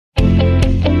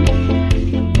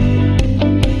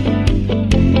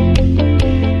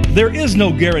There is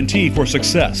no guarantee for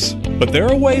success, but there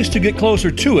are ways to get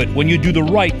closer to it when you do the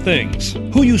right things.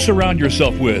 Who you surround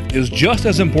yourself with is just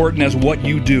as important as what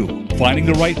you do. Finding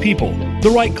the right people, the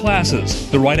right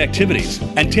classes, the right activities,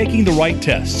 and taking the right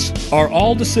tests are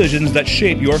all decisions that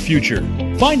shape your future.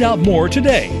 Find out more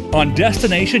today on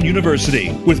Destination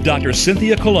University with Dr.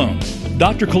 Cynthia Colon.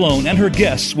 Dr. Colon and her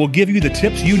guests will give you the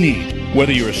tips you need,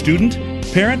 whether you're a student,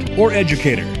 parent, or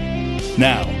educator.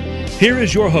 Now, here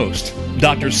is your host,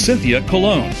 Dr. Cynthia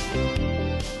Colon.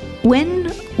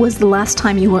 When was the last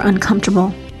time you were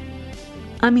uncomfortable?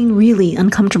 I mean, really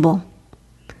uncomfortable.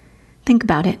 Think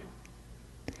about it.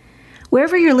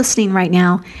 Wherever you're listening right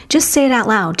now, just say it out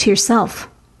loud to yourself.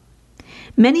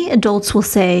 Many adults will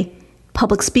say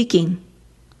public speaking,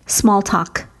 small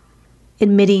talk,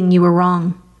 admitting you were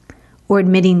wrong, or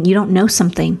admitting you don't know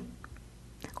something,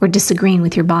 or disagreeing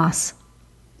with your boss.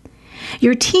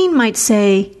 Your teen might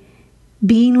say,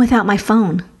 being without my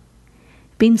phone,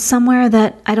 being somewhere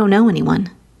that I don't know anyone,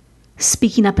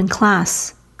 speaking up in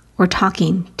class, or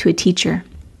talking to a teacher.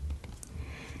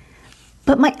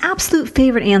 But my absolute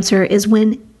favorite answer is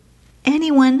when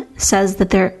anyone says that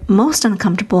they're most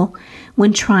uncomfortable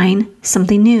when trying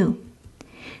something new.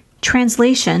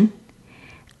 Translation,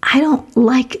 I don't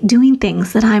like doing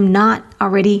things that I'm not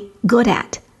already good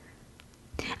at.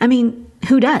 I mean,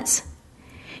 who does?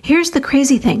 Here's the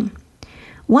crazy thing.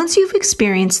 Once you've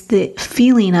experienced the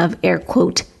feeling of, air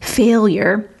quote,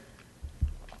 failure,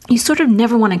 you sort of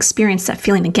never want to experience that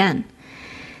feeling again.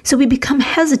 So we become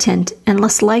hesitant and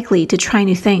less likely to try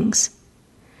new things.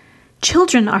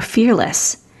 Children are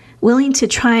fearless, willing to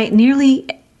try nearly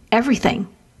everything.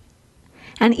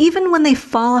 And even when they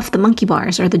fall off the monkey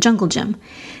bars or the jungle gym,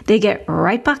 they get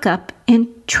right back up and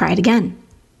try it again.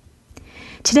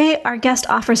 Today, our guest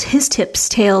offers his tips,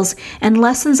 tales, and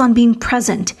lessons on being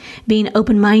present, being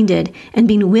open-minded, and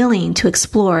being willing to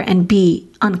explore and be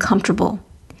uncomfortable.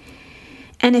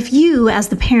 And if you, as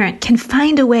the parent, can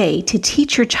find a way to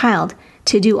teach your child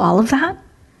to do all of that,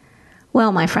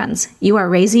 well, my friends, you are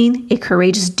raising a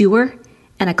courageous doer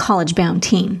and a college-bound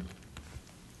teen.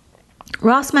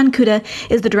 Ross Mancuda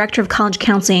is the Director of College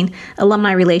Counseling,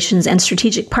 Alumni Relations, and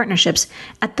Strategic Partnerships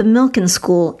at the Milken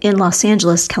School in Los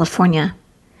Angeles, California.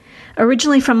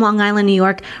 Originally from Long Island, New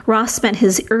York, Ross spent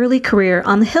his early career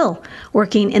on the Hill,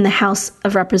 working in the House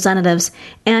of Representatives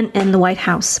and in the White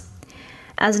House.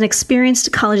 As an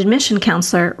experienced college admission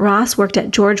counselor, Ross worked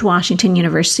at George Washington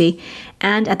University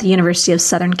and at the University of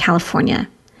Southern California.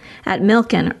 At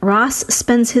Milken, Ross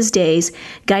spends his days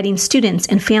guiding students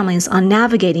and families on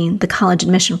navigating the college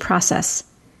admission process.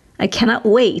 I cannot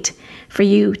wait for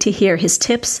you to hear his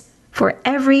tips for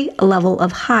every level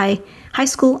of high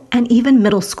school, and even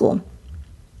middle school.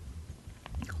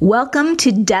 Welcome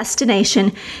to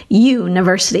Destination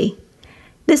University.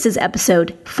 This is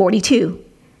episode 42.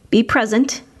 Be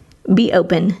present, be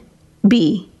open,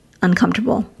 be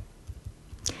uncomfortable.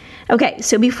 Okay,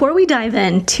 so before we dive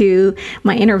into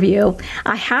my interview,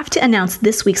 I have to announce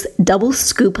this week's Double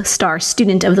Scoop Star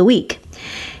Student of the Week.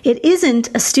 It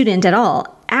isn't a student at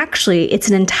all. Actually, it's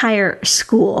an entire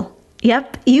school.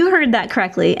 Yep, you heard that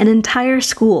correctly, an entire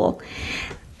school.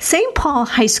 St. Paul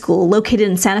High School, located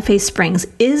in Santa Fe Springs,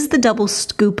 is the Double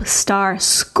Scoop Star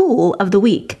School of the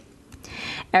Week.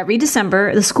 Every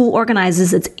December, the school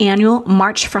organizes its annual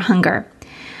March for Hunger.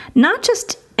 Not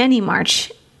just any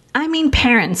march, I mean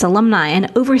parents, alumni,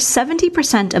 and over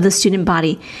 70% of the student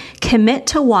body commit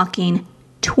to walking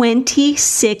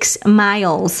 26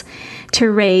 miles to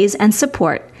raise and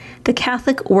support the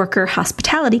Catholic Worker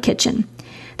Hospitality Kitchen.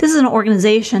 This is an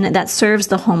organization that serves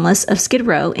the homeless of Skid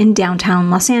Row in downtown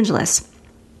Los Angeles.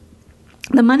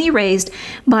 The money raised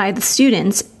by the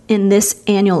students in this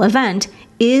annual event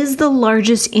is the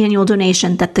largest annual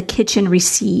donation that the kitchen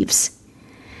receives.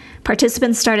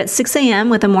 Participants start at 6 a.m.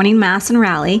 with a morning mass and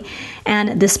rally,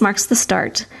 and this marks the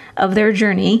start of their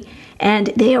journey, and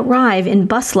they arrive in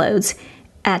busloads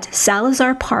at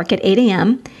Salazar Park at 8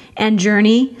 a.m. and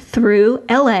journey through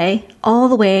LA all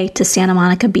the way to Santa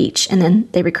Monica Beach, and then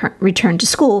they return to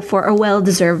school for a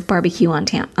well-deserved barbecue on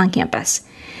campus.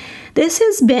 This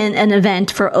has been an event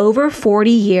for over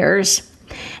 40 years,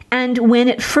 and when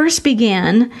it first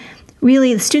began,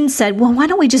 really the students said, well, why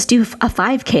don't we just do a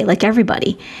 5K like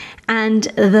everybody? And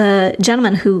the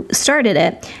gentleman who started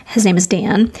it, his name is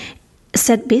Dan,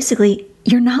 said basically,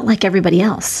 you're not like everybody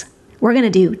else. We're going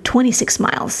to do 26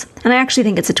 miles. And I actually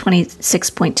think it's a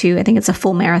 26.2. I think it's a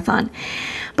full marathon.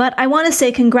 But I want to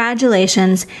say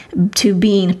congratulations to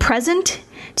being present,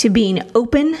 to being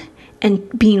open,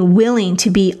 and being willing to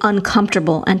be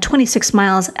uncomfortable. And 26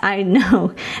 miles, I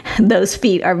know those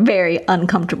feet are very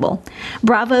uncomfortable.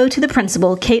 Bravo to the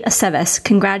principal, Kate Aceves.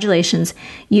 Congratulations.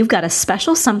 You've got a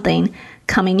special something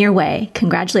coming your way.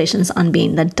 Congratulations on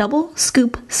being the Double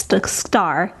Scoop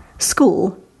Star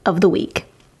School of the Week.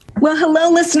 Well, hello,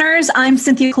 listeners. I'm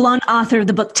Cynthia Colon, author of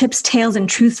the book Tips, Tales, and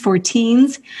Truths for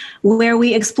Teens, where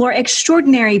we explore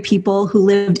extraordinary people who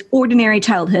lived ordinary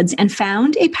childhoods and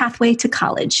found a pathway to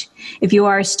college. If you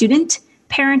are a student,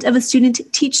 parent of a student,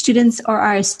 teach students, or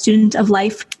are a student of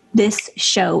life, this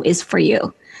show is for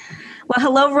you. Well,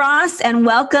 hello, Ross, and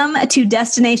welcome to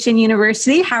Destination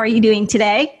University. How are you doing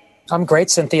today? I'm great,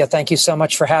 Cynthia. Thank you so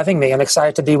much for having me. I'm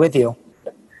excited to be with you.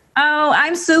 Oh,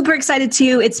 I'm super excited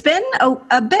too. It's been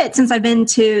a bit since I've been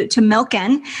to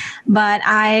Milken, but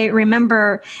I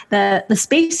remember the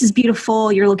space is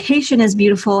beautiful, your location is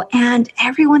beautiful, and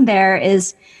everyone there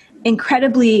is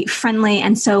incredibly friendly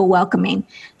and so welcoming.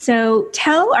 So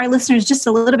tell our listeners just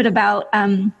a little bit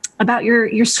about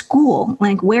your school,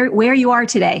 like where you are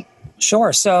today.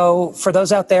 Sure. So for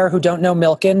those out there who don't know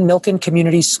Milken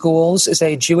Community Schools is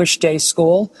a Jewish day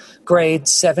school,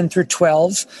 grades 7 through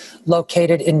 12,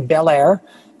 located in Bel Air.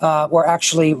 We're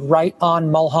actually right on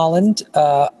Mulholland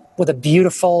with a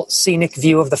beautiful scenic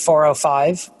view of the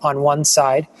 405 on one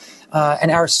side. And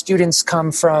our students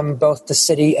come from both the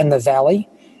city and the valley.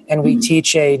 And we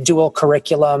teach a dual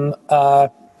curriculum,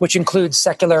 which includes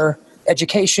secular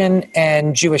education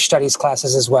and Jewish studies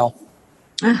classes as well.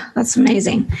 Oh, that's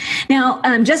amazing. Now,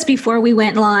 just before we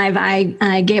went live,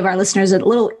 I gave our listeners a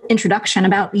little introduction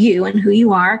about you and who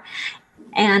you are.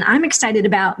 And I'm excited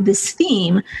about this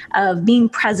theme of being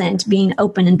present, being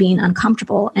open, and being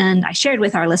uncomfortable. And I shared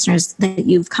with our listeners that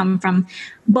you've come from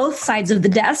both sides of the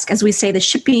desk, as we say, the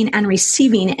shipping and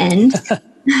receiving end.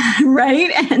 Right.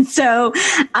 And so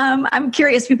I'm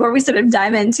curious before we sort of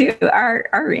dive into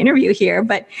our interview here,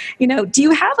 but, do you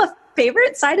have a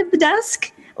favorite side of the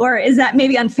desk? Or is that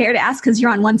maybe unfair to ask because you're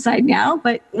on one side now?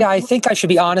 But yeah, I think I should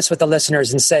be honest with the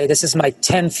listeners and say this is my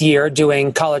 10th year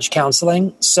doing college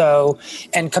counseling. So,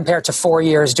 and compared to 4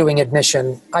 years doing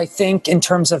admission, I think in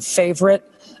terms of favorite,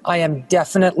 I am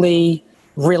definitely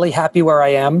really happy where I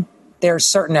am. There are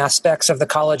certain aspects of the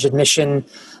college admission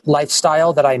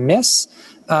lifestyle that I miss.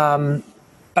 But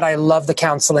I love the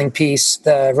counseling piece.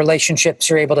 The relationships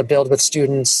you're able to build with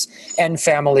students and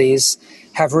families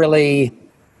have really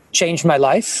changed my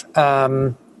life.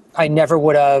 I never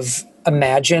would have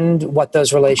imagined what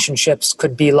those relationships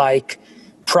could be like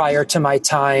prior to my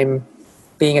time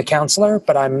being a counselor,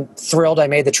 but I'm thrilled I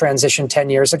made the transition 10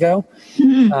 years ago,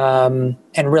 and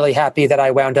really happy that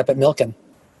I wound up at Milken.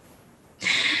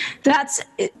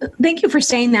 Thank you for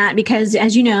saying that, because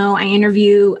as you know, I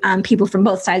interview people from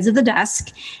both sides of the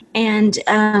desk. And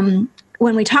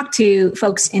when we talk to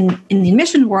folks in the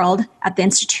admission world at the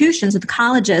institutions, at the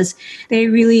colleges, they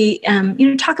really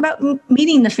talk about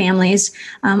meeting the families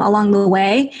along the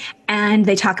way. And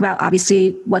they talk about,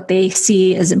 obviously, what they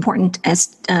see as important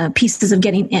as pieces of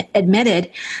getting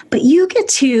admitted. But you get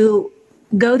to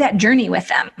go that journey with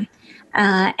them.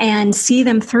 And see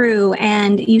them through,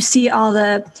 and you see all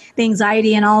the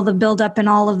anxiety and all the buildup and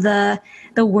all of the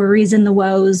worries and the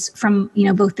woes from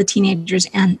both the teenagers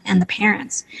and the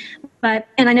parents. And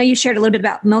I know you shared a little bit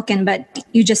about Milken, but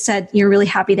you just said you're really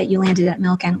happy that you landed at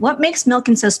Milken. What makes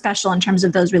Milken so special in terms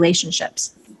of those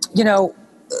relationships?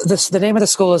 The name of the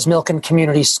school is Milken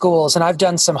Community Schools, and I've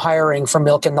done some hiring for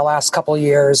Milken the last couple of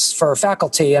years for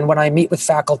faculty. And when I meet with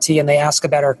faculty and they ask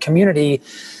about our community,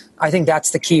 I think that's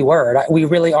the key word. We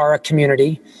really are a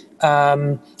community.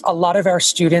 A lot of our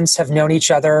students have known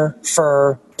each other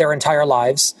for their entire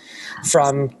lives,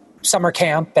 from summer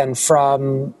camp and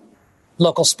from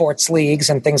local sports leagues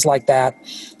and things like that.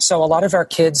 So a lot of our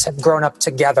kids have grown up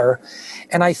together.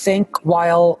 And I think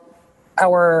while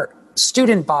our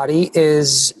student body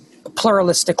is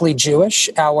pluralistically Jewish,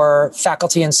 our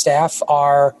faculty and staff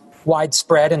are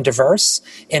widespread and diverse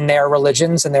in their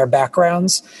religions and their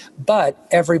backgrounds, but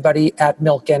everybody at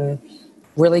Milken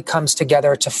really comes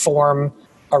together to form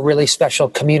a really special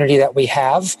community that we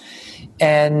have.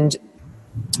 And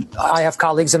I have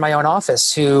colleagues in my own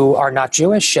office who are not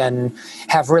Jewish and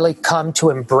have really come to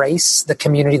embrace the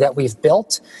community that we've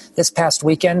built. This past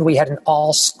weekend, we had an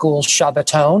all-school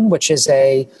Shabbaton, which is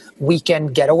a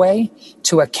weekend getaway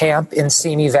to a camp in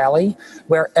Simi Valley,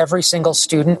 where every single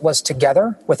student was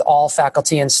together with all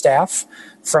faculty and staff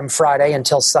from Friday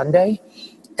until Sunday.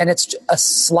 And it's a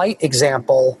slight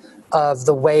example of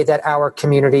the way that our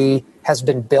community has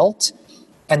been built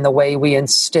and the way we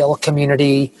instill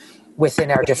community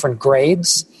within our different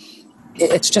grades.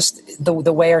 It's just the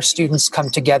way our students come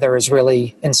together is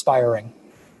really inspiring.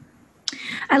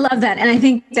 I love that. And I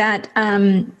think that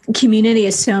community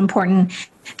is so important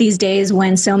these days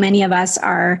when so many of us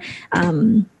are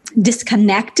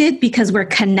disconnected because we're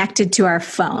connected to our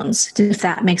phones, if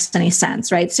that makes any sense,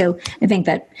 right? So I think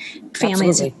that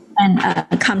families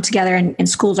and come together, and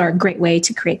schools are a great way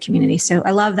to create community. So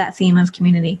I love that theme of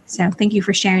community. So thank you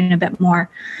for sharing a bit more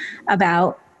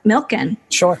about Milken.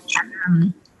 Sure.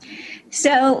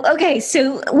 So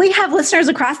we have listeners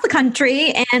across the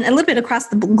country and a little bit across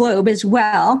the globe as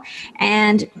well.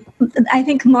 And I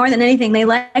think more than anything, they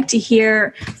like to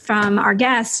hear from our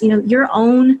guests, your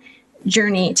own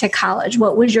journey to college.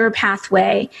 What was your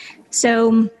pathway?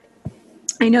 So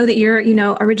I know that you're,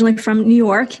 originally from New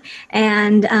York,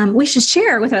 and we should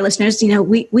share with our listeners,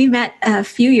 we met a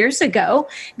few years ago,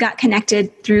 got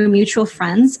connected through mutual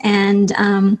friends, and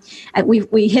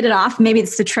we hit it off. Maybe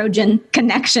it's the Trojan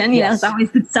connection, it's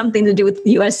always something to do with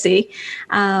USC.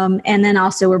 And then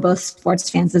also we're both sports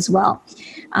fans as well.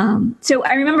 So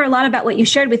I remember a lot about what you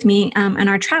shared with me in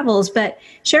our travels, but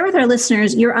share with our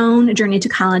listeners your own journey to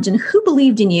college and who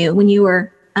believed in you when you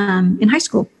were in high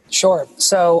school. Sure.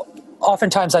 So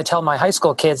oftentimes I tell my high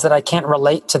school kids that I can't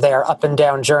relate to their up and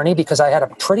down journey because I had a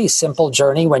pretty simple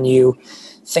journey when you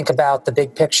think about the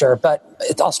big picture. But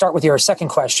I'll start with your second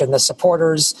question, the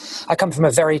supporters. I come from a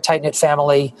very tight-knit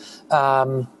family.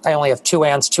 I only have 2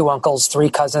 aunts, 2 uncles, 3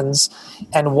 cousins,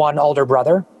 and 1 older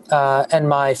brother. And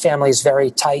my family is very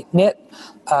tight-knit.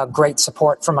 Great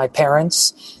support from my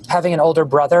parents. Having an older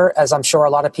brother, as I'm sure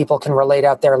a lot of people can relate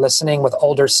out there listening with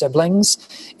older siblings,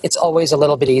 it's always a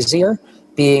little bit easier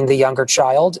being the younger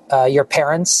child. Your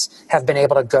parents have been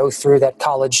able to go through that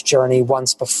college journey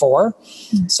once before.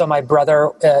 Mm-hmm. So my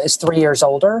brother is 3 years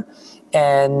older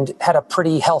and had a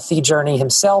pretty healthy journey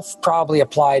himself, probably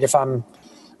applied, if I'm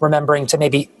remembering, to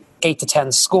maybe 8 to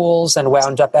 10 schools and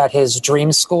wound up at his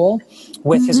dream school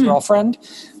with his girlfriend.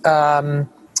 And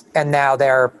now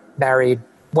they're married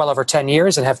well over 10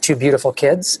 years and have 2 beautiful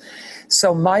kids.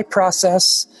 So my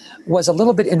process was a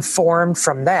little bit informed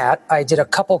from that. I did a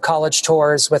couple college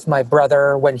tours with my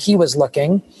brother when he was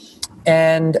looking.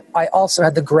 And I also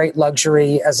had the great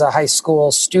luxury as a high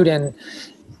school student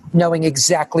knowing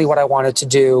exactly what I wanted to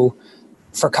do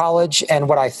for college and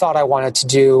what I thought I wanted to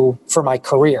do for my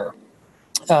career.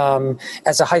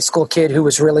 As a high school kid who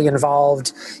was really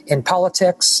involved in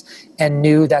politics and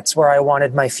knew that's where I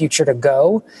wanted my future to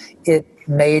go, it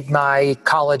made my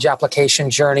college application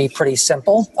journey pretty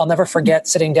simple. I'll never forget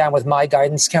sitting down with my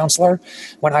guidance counselor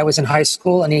when I was in high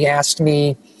school, and he asked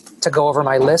me to go over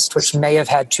my list, which may have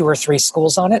had 2 or 3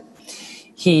 schools on it.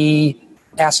 He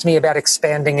asked me about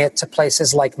expanding it to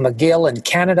places like McGill in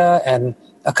Canada and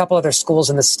a couple other schools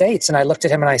in the States. And I looked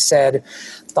at him and I said,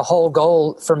 the whole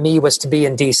goal for me was to be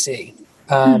in DC.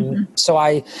 So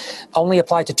I only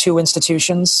applied to 2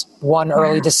 institutions, 1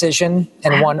 early decision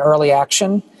and 1 early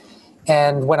action.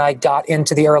 And when I got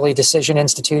into the early decision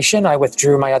institution, I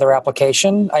withdrew my other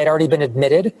application. I had already been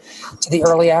admitted to the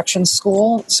early action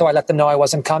school, so I let them know I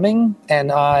wasn't coming.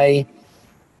 And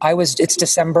it's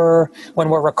December when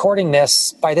we're recording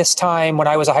this. By this time, when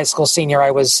I was a high school senior,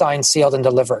 I was signed, sealed, and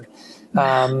delivered.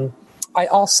 I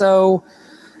also,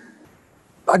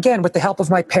 again, with the help of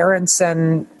my parents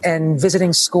and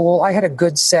visiting school, I had a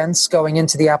good sense going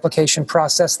into the application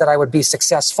process that I would be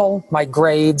successful. My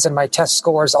grades and my test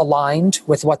scores aligned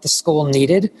with what the school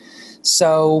needed.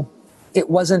 So it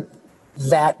wasn't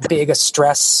that big a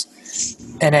stress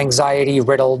and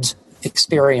anxiety-riddled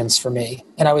experience for me.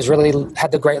 And I was really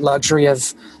had the great luxury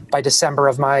of, by December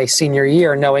of my senior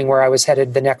year, knowing where I was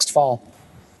headed the next fall.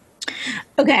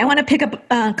 Okay, I want to pick up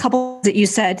a couple that you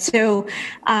said. So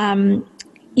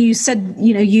you said,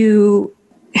 you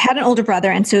had an older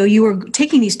brother, and so you were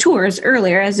taking these tours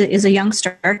earlier as a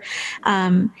youngster,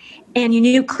 and you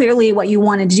knew clearly what you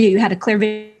wanted to do. You had a clear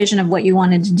vision of what you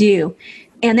wanted to do.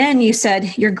 And then you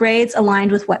said your grades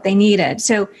aligned with what they needed.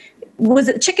 So was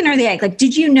it the chicken or the egg? Like,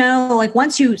 did you know, like,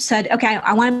 once you said, okay,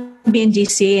 I want to be in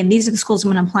DC and these are the schools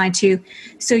I'm going to apply to.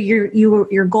 So you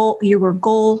were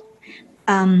goal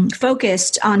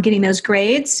focused on getting those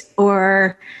grades,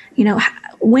 or,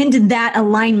 when did that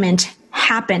alignment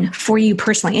happen for you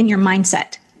personally in your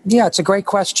mindset? Yeah, it's a great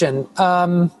question.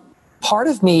 Part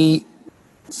of me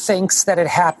thinks that it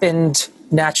happened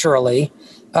naturally.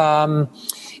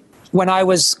 When I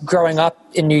was growing up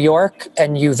in New York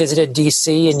and you visited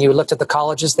DC and you looked at the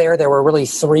colleges there were really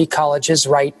 3 colleges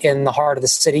right in the heart of the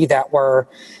city that were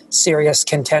serious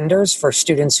contenders for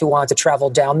students who wanted to travel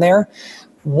down there.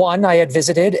 One I had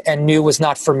visited and knew was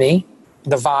not for me.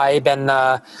 The vibe and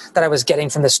that I was getting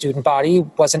from the student body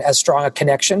wasn't as strong a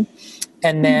connection.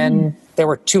 And then there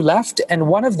were 2 left. And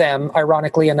one of them,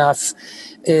 ironically enough,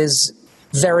 is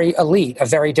very elite, a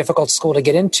very difficult school to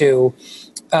get into.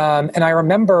 And I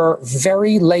remember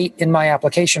very late in my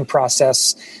application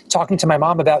process talking to my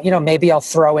mom about, maybe I'll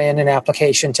throw in an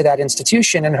application to that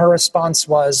institution. And her response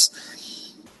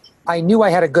was, I knew I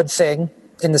had a good thing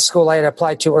in the school I had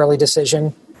applied to, Early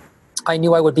Decision. I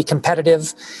knew I would be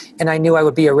competitive, and I knew I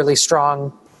would be a really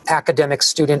strong academic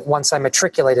student once I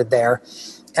matriculated there.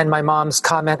 And my mom's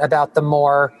comment about the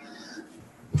more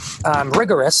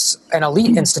rigorous and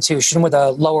elite institution with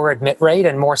a lower admit rate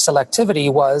and more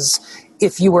selectivity was,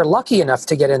 if you were lucky enough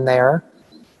to get in there,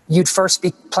 you'd first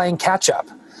be playing catch up.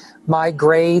 My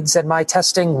grades and my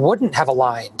testing wouldn't have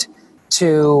aligned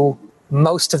to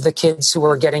most of the kids who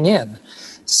were getting in.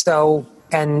 So,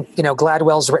 and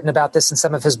Gladwell's written about this in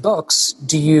some of his books.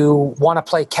 Do you want to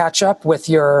play catch up with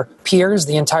your peers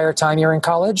the entire time you're in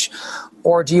college?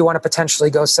 Or do you want to potentially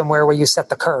go somewhere where you set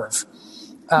the curve?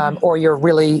 Or you're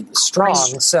really strong?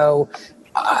 So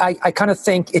I kind of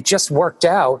think it just worked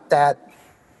out that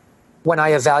when I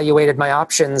evaluated my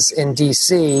options in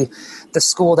DC, the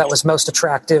school that was most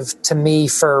attractive to me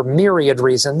for myriad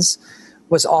reasons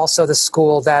was also the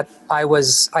school that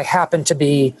I happened to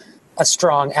be a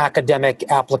strong academic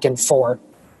applicant for.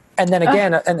 And then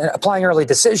again, applying Early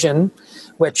Decision,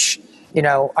 which,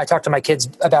 I talk to my kids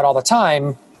about all the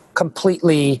time,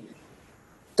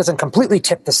 doesn't completely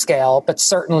tip the scale, but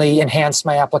certainly enhanced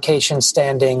my application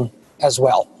standing as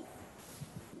well.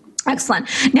 Excellent.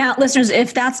 Now, listeners,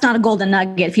 if that's not a golden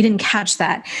nugget, if you didn't catch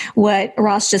that, what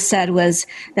Ross just said was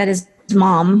that his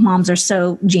moms are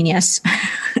so genius.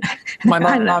 My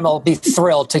mom will be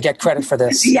thrilled to get credit for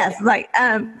this. Yes,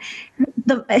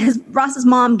 Ross's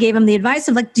mom gave him the advice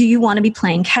of do you want to be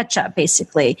playing catch up?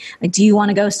 Basically, do you want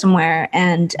to go somewhere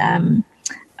and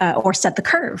or set the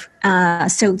curve?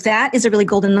 So that is a really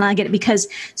golden nugget, because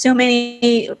so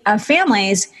many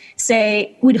families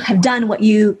would have done what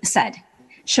you said.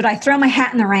 Should I throw my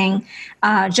hat in the ring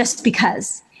just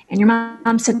because? And your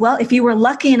mom said, well, if you were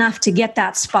lucky enough to get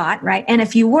that spot, right? And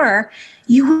if you were,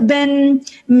 you would have been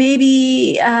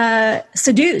maybe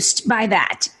seduced by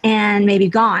that and maybe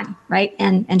gone, right?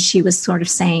 And she was sort of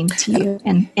saying to you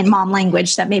in mom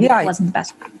language that maybe it wasn't the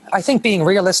best. I think being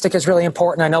realistic is really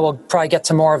important. I know we'll probably get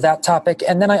to more of that topic.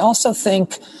 And then I also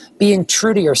think being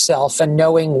true to yourself and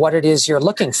knowing what it is you're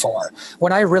looking for.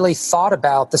 When I really thought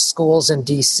about the schools in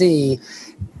DC,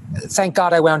 thank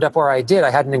God I wound up where I did. I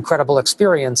had an incredible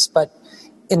experience. But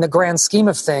in the grand scheme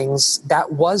of things,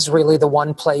 that was really the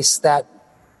one place that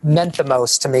meant the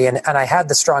most to me and I had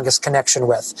the strongest connection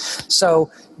with.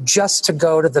 So just to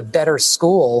go to the better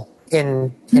school,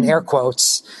 in air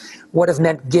quotes, would have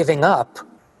meant giving up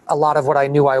a lot of what I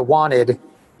knew I wanted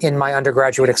in my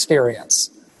undergraduate experience.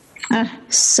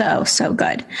 So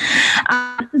good.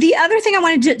 The other thing I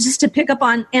wanted to pick up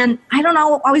on, and I don't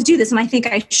always do this, and I think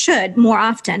I should more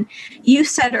often, you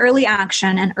said early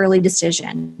action and early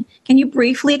decision. Can you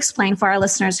briefly explain for our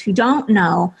listeners who don't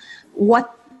know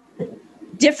what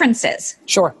difference is?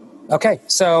 Sure. Okay.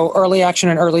 So early action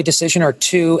and early decision are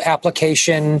two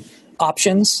application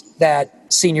options that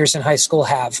seniors in high school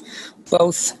have.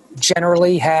 Both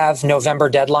generally have November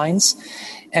deadlines.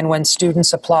 And when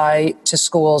students apply to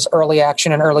schools early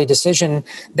action and early decision,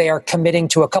 they are committing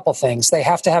to a couple things. They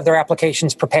have to have their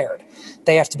applications prepared.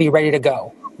 They have to be ready to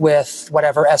go with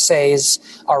whatever essays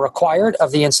are required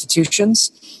of the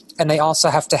institutions. And they also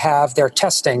have to have their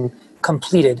testing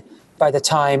completed by the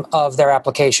time of their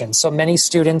application. So many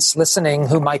students listening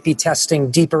who might be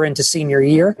testing deeper into senior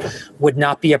year would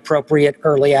not be appropriate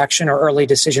early action or early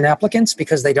decision applicants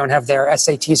because they don't have their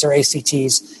SATs or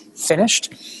ACTs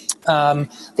finished.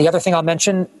 The other thing I'll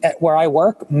mention, at where I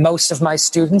work, most of my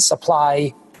students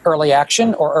apply early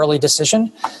action or early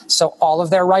decision. So all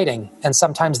of their writing, and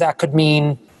sometimes that could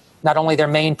mean not only their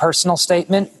main personal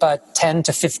statement, but 10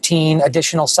 to 15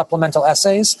 additional supplemental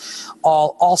essays,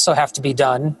 all also have to be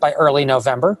done by early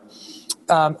November.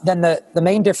 Then the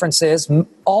main difference is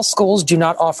all schools do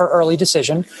not offer early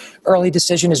decision. Early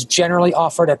decision is generally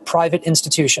offered at private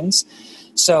institutions.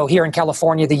 So here in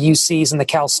California, the UCs and the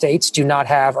Cal States do not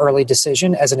have early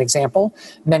decision, as an example.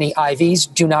 Many Ivies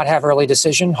do not have early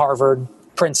decision, Harvard,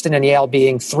 Princeton, and Yale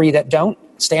being three that don't.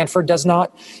 Stanford does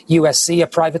not. USC, a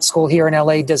private school here in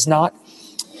LA, does not.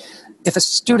 If a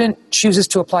student chooses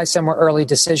to apply somewhere early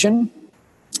decision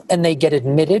and they get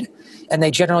admitted, and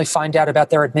they generally find out about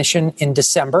their admission in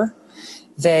December,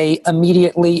 they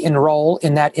immediately enroll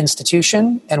in that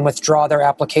institution and withdraw their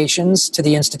applications to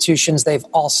the institutions they've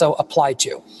also applied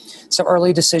to. So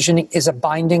early decision is a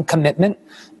binding commitment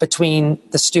between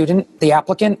the student, the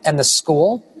applicant, and the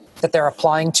school. that they're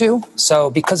applying to. So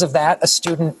because of that, a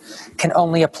student can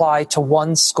only apply to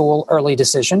one school early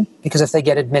decision, because if they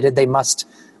get admitted, they must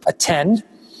attend.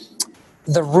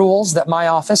 The rules that my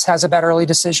office has about early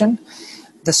decision: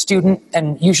 the student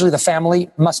and usually the family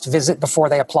must visit before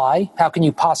they apply. How can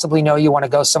you possibly know you want to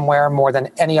go somewhere more than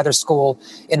any other school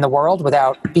in the world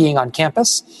without being on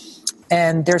campus?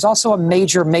 And there's also a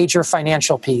major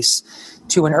financial piece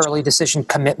to an early decision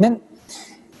commitment.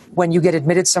 When you get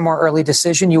admitted somewhere early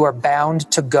decision, you are bound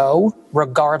to go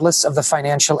regardless of the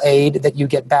financial aid that you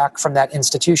get back from that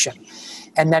institution.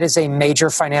 And that is a major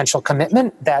financial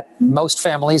commitment that most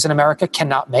families in America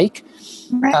cannot make.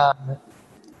 Right.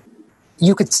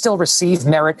 You could still receive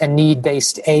merit and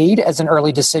need-based aid as an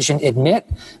early decision admit,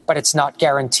 but it's not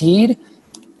guaranteed.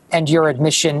 And your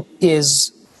admission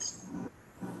is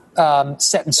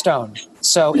set in stone.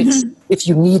 So if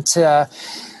you need to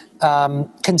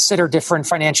consider different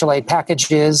financial aid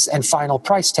packages and final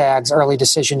price tags, early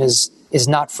decision is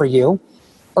not for you.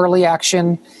 Early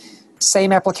action,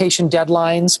 same application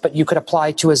deadlines, but you could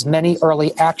apply to as many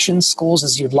early action schools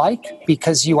as you'd like,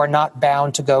 because you are not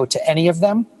bound to go to any of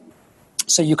them.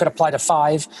 So you could apply to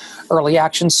 5 early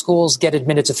action schools, get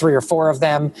admitted to 3 or 4 of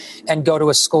them, and go to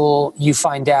a school you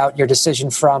find out your decision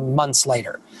from months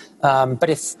later. But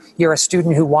if you're a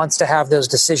student who wants to have those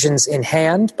decisions in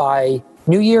hand by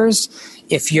New Year's,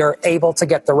 if you're able to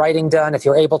get the writing done, if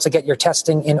you're able to get your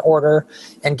testing in order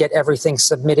and get everything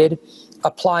submitted,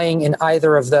 applying in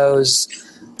either of those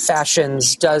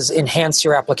fashions does enhance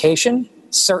your application,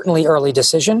 certainly early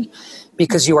decision,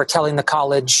 because you are telling the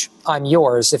college, I'm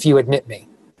yours if you admit me.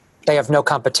 They have no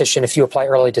competition if you apply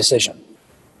early decision.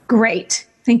 Great.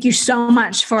 Thank you so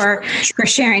much for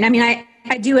sharing. I mean,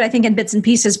 I do it, I think, in bits and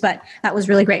pieces, but that was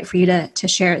really great for you to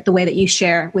share the way that you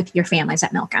share with your families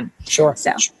at Milken. Sure.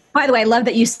 So, by the way, I love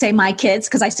that you say my kids,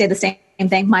 because I say the same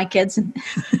thing, my kids.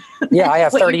 Yeah, I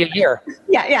have 30 a year.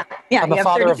 Yeah. I'm a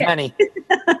father of many.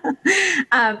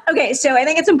 Okay, so I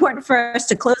think it's important for us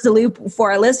to close the loop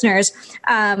for our listeners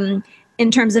in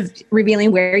terms of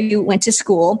revealing where you went to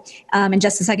school in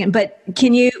just a second. But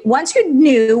can you, once you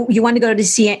knew you wanted to go to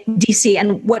DC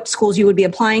and what schools you would be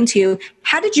applying to,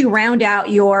 how did you round out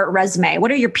your resume?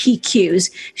 What are your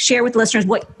PQs? Share with listeners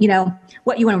what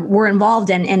you were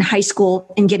involved in high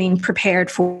school in getting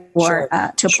prepared for Sure.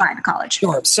 to apply to college.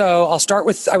 Sure. So I'll start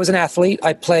with, I was an athlete.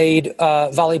 I played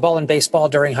volleyball and baseball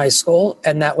during high school,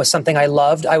 and that was something I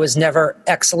loved. I was never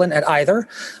excellent at either.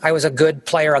 I was a good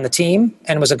player on the team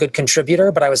and was a good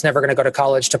contributor, but I was never going to go to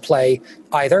college to play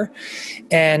either.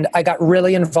 And I got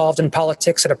really involved in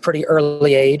politics at a pretty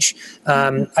early age.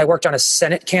 I worked on a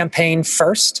Senate campaign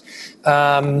first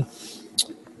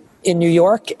in New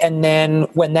York, and then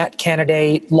when that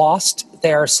candidate lost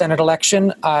their Senate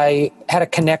election, I had a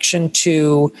connection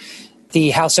to the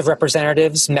House of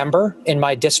Representatives member in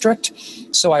my district.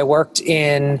 So I worked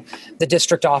in the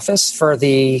district office for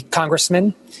the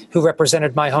congressman who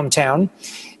represented my hometown.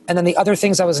 And then the other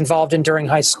things I was involved in during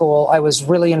high school, I was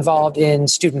really involved in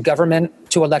student government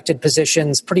to elected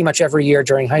positions pretty much every year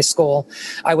during high school.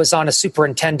 I was on a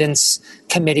superintendent's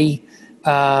committee.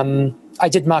 I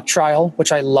did mock trial,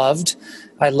 which I loved.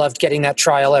 I loved getting that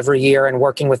trial every year and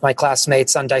working with my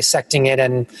classmates on dissecting it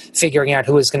and figuring out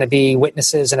who was going to be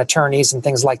witnesses and attorneys and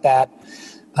things like that.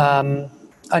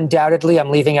 Undoubtedly, I'm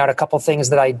leaving out a couple things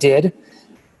that I did.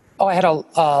 I had a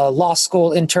law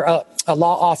school a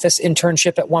law office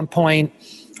internship at one point.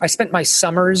 I spent my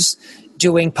summers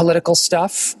doing political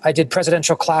stuff. I did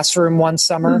Presidential Classroom one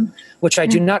summer, which I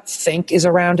do not think is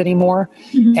around anymore.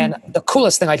 And the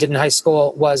coolest thing I did in high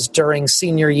school was during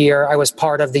senior year, I was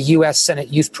part of the U.S. Senate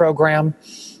Youth Program.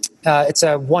 It's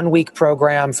a 1-week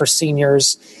program for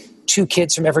seniors. 2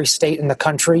 kids from every state in the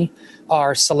country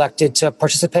are selected to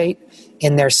participate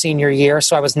in their senior year.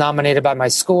 So I was nominated by my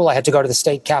school. I had to go to the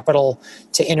state capitol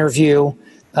to interview.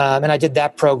 And I did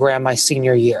that program my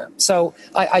senior year. So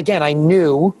I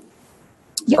knew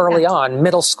early on,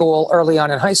 middle school, early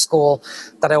on in high school,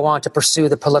 that I wanted to pursue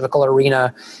the political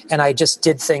arena. And I just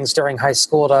did things during high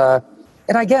school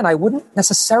and again, I wouldn't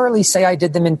necessarily say I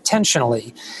did them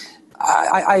intentionally.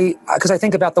 Because I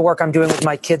think about the work I'm doing with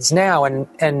my kids now,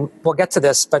 and we'll get to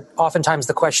this, but oftentimes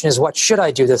the question is, what should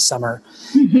I do this summer?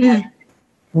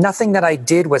 Nothing that I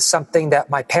did was something that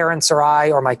my parents or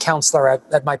I or my counselor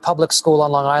at my public school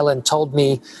on Long Island told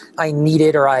me I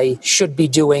needed or I should be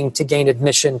doing to gain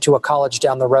admission to a college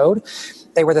down the road.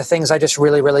 They were the things I just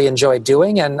really, really enjoyed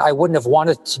doing, and I wouldn't have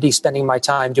wanted to be spending my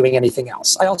time doing anything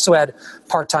else. I also had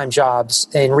part-time jobs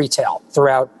in retail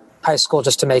throughout high school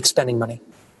just to make spending money.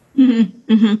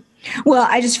 Well,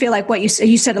 I just feel like what you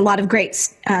said a lot of great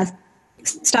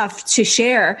stuff to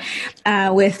share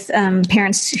with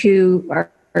parents who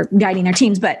are guiding their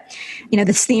teens. But,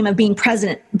 this theme of being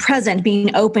present,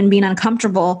 being open, being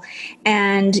uncomfortable.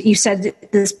 And you said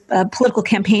this political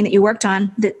campaign that you worked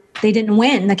on, that they didn't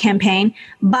win the campaign,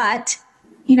 but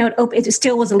it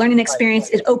still was a learning experience.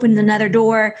 It opened another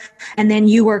door. And then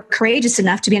you were courageous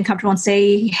enough to be uncomfortable and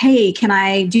say, hey, can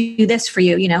I do this for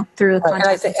you, through a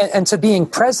contest? And to being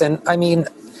present,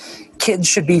 kids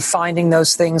should be finding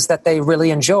those things that they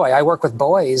really enjoy. I work with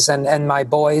boys, and my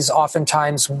boys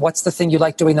oftentimes, what's the thing you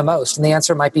like doing the most? And the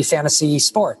answer might be fantasy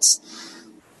sports.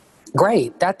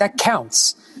 Great, that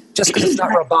counts. Just because it's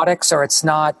not robotics or it's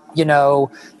not, the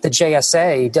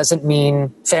JSA doesn't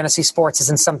mean fantasy sports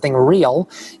isn't something real.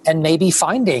 And maybe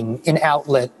finding an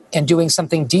outlet and doing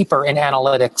something deeper in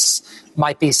analytics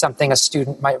might be something a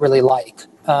student might really like.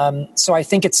 So I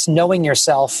think it's knowing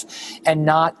yourself and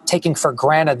not taking for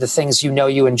granted the things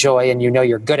you enjoy and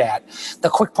you're good at. The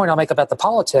quick point I'll make about the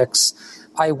politics,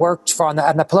 I worked on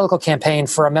the political campaign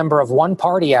for a member of one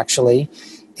party, actually,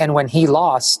 and when he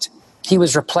lost, he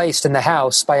was replaced in the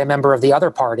House by a member of the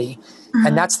other party,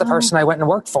 and that's the person I went and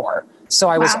worked for. So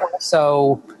I was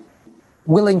also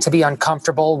willing to be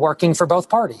uncomfortable working for both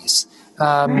parties.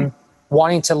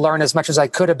 Wanting to learn as much as I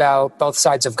could about both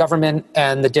sides of government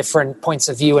and the different points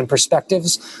of view and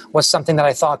perspectives was something that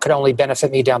I thought could only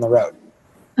benefit me down the road.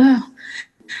 Oh.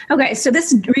 Okay, so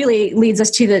this really leads us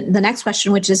to the next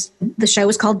question, which is the show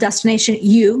is called Destination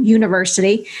U,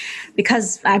 University,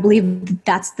 because I believe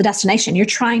that's the destination. You're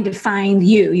trying to find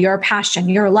you, your passion,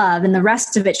 your love, and the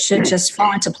rest of it should just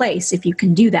fall into place if you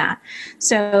can do that.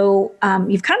 So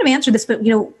you've kind of answered this, but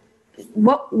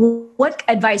what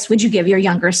advice would you give your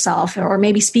younger self, or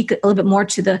maybe speak a little bit more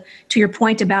to your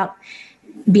point about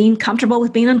being comfortable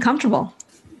with being uncomfortable?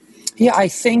 Yeah, I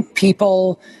think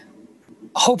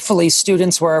hopefully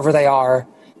students wherever they are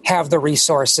have the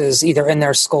resources either in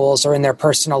their schools or in their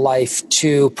personal life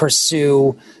to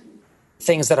pursue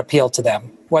things that appeal to them,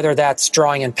 whether that's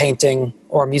drawing and painting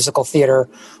or musical theater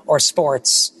or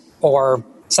sports or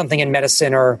something in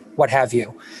medicine or what have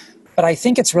you. But I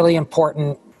think it's really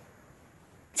important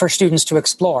for students to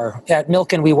explore. At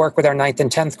Milken, we work with our 9th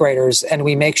and 10th graders, and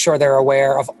we make sure they're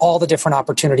aware of all the different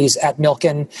opportunities at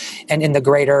Milken and in the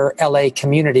greater LA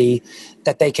community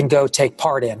that they can go take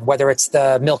part in, whether it's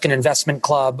the Milken Investment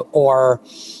Club or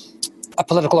a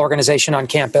political organization on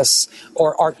campus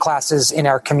or art classes in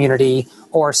our community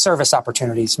or service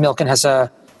opportunities. Milken has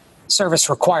a service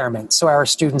requirement, so our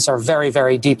students are very,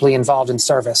 very deeply involved in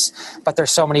service. But there's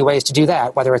so many ways to do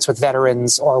that, whether it's with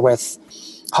veterans or with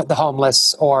the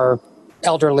homeless or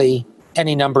elderly,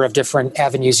 any number of different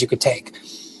avenues you could take.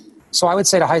 So I would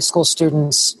say to high school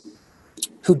students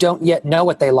who don't yet know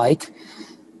what they like,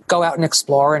 go out and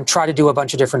explore and try to do a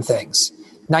bunch of different things.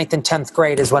 9th and 10th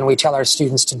grade is when we tell our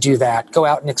students to do that. Go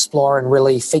out and explore and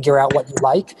really figure out what you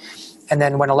like. And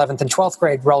then when 11th and 12th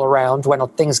grade roll around, when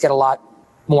things get a lot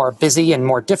more busy and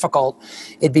more difficult,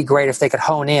 it'd be great if they could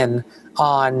hone in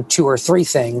on 2 or 3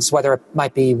 things, whether it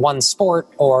might be one sport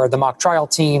or the mock trial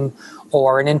team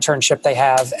or an internship they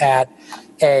have at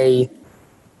a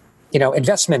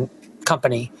investment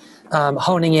company,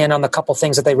 honing in on the couple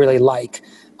things that they really like.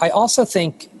 I also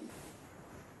think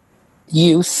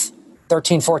youth,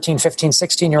 13, 14, 15,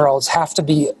 16-year-olds have to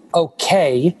be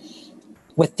okay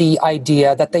with the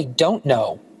idea that they don't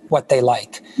know what they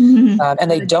like,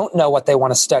 and they don't know what they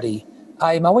want to study.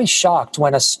 I'm always shocked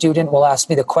when a student will ask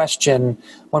me the question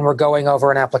when we're going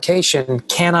over an application,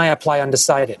 can I apply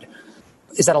undecided?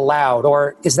 Is that allowed,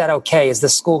 or is that okay? Is the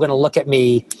school going to look at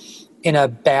me in a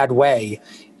bad way?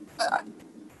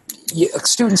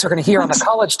 Students are going to hear on the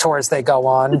college tours they go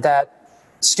on that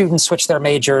students switch their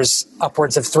majors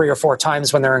upwards of 3 or 4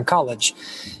 times when they're in college.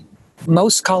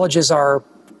 Most colleges are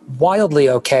wildly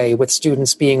okay with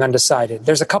students being undecided.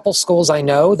 There's a couple schools I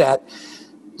know that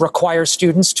require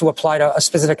students to apply to a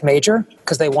specific major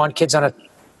because they want kids on a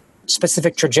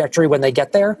specific trajectory when they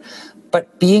get there.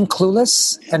 But being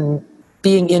clueless and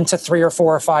being into 3 or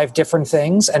 4 or 5 different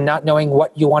things and not knowing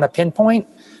what you want to pinpoint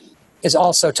is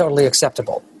also totally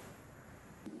acceptable.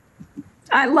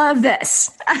 I love this.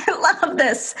 I love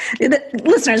this.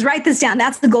 Listeners, write this down.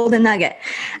 That's the golden nugget.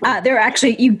 There are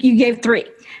actually, you gave 3.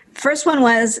 First one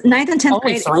was 9th and 10th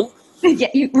grade. Yeah,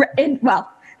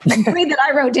 3 that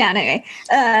I wrote down anyway.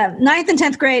 9th and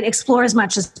 10th grade, explore as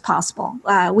much as possible.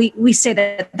 We say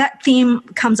that theme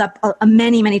comes up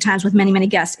many, many times with many, many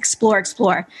guests. Explore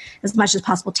as much as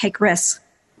possible. Take risks.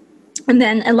 And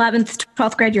then 11th,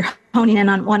 12th grade, you're honing in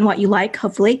on what you like,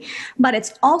 hopefully. But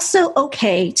it's also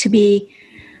okay to be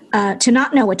to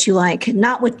not know what you like,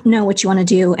 not know what you want to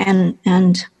do,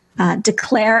 and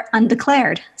declare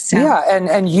undeclared. So. Yeah,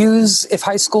 and use, if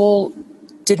high school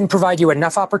didn't provide you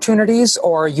enough opportunities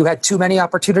or you had too many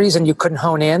opportunities and you couldn't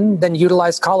hone in, then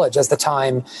utilize college as the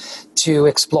time to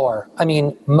explore. I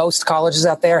mean, most colleges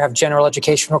out there have general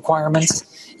education requirements.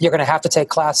 You're going to have to take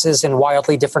classes in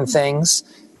wildly different things.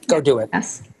 Go do it.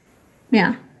 Yes.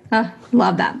 Yeah.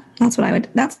 Love that. That's what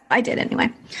I did anyway.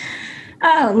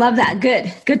 Oh, love that.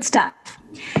 Good stuff.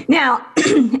 Now,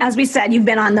 as we said, you've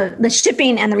been on the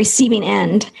shipping and the receiving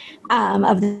end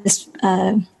of this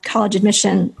college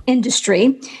admission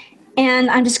industry. And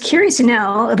I'm just curious to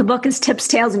know, the book is Tips,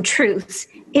 Tales, and Truths.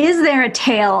 Is there a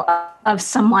tale of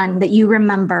someone that you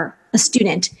remember, a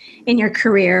student in your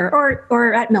career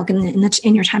or at Milken,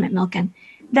 in your time at Milken,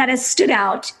 that has stood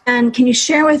out? And can you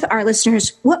share with our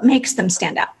listeners what makes them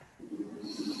stand out?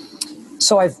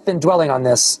 So I've been dwelling on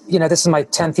this. This is my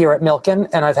 10th year at Milken,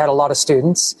 and I've had a lot of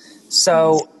students.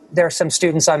 So there are some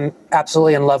students I'm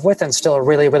absolutely in love with and still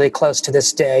really, really close to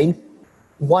this day.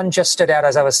 One just stood out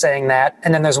as I was saying that.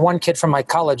 And then there's one kid from my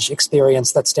college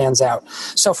experience that stands out.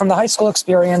 So from the high school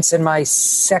experience, in my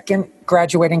second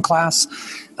graduating class,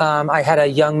 I had a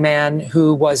young man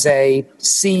who was a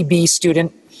CB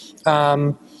student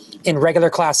in regular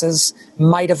classes,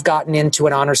 might have gotten into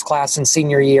an honors class in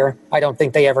senior year. I don't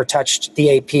think they ever touched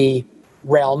the AP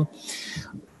realm.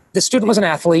 The student was an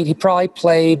athlete. He probably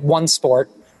played one sport.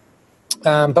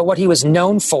 But what he was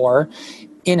known for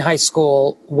in high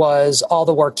school was all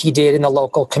the work he did in the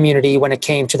local community when it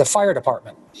came to the fire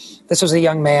department. This was a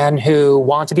young man who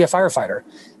wanted to be a firefighter.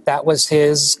 That was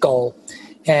his goal.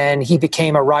 And he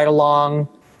became a ride-along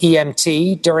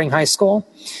EMT during high school.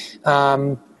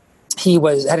 He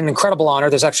had an incredible honor.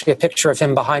 There's actually a picture of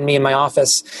him behind me in my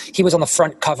office. He was on the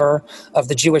front cover of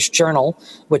the Jewish Journal,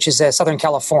 which is a Southern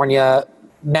California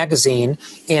magazine,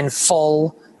 in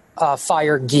full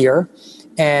fire gear.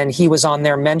 And he was on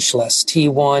their Mensch list. He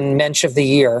won Mensch of the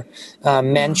Year.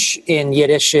 Mensch in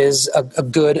Yiddish is a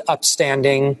good,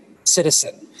 upstanding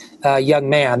citizen, young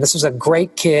man. This was a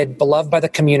great kid, beloved by the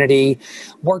community,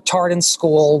 worked hard in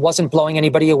school, wasn't blowing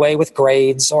anybody away with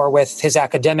grades or with his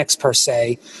academics per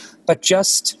se, but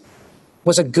just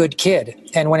was a good kid.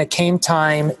 And when it came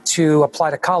time to apply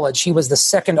to college, he was the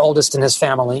second oldest in his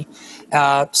family,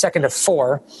 second of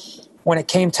four. When it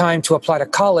came time to apply to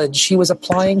college, he was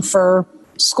applying for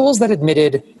schools that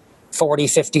admitted 40,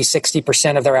 50,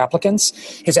 60% of their applicants.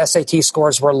 His SAT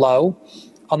scores were low.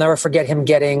 I'll never forget him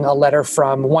getting a letter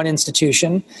from one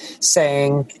institution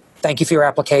saying, "Thank you for your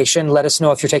application. Let us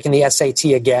know if you're taking the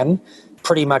SAT again."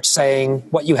 Pretty much saying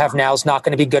what you have now is not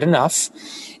going to be good enough.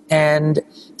 And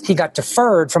he got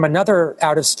deferred from another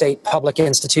out-of-state public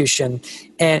institution.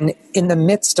 And in the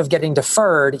midst of getting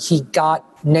deferred, he got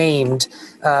named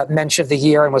Mensch of the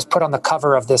Year and was put on the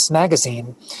cover of this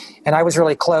magazine. And I was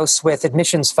really close with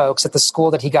admissions folks at the school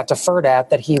that he got deferred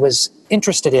at that he was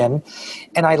interested in.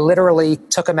 And I literally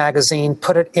took a magazine,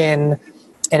 put it in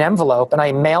an envelope, and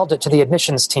I mailed it to the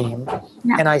admissions team.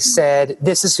 Yeah. And I said,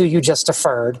 "This is who you just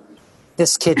deferred.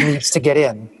 This kid needs to get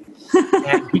in."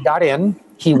 And he got in.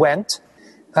 He went.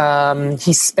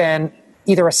 He spent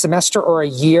either a semester or a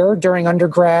year during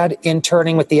undergrad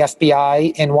interning with the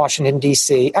FBI in Washington,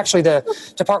 D.C. Actually, the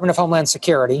Department of Homeland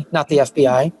Security, not the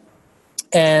FBI.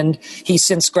 And he's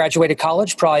since graduated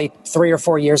college, probably 3 or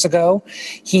 4 years ago.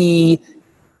 He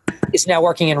is now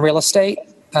working in real estate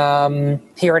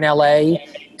here in L.A.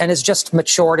 and has just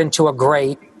matured into a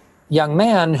great young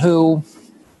man who,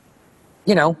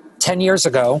 10 years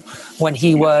ago, when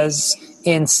he was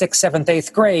in 6th, 7th,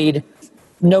 8th grade,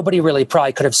 nobody really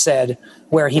probably could have said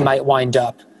where he might wind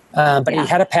up. But he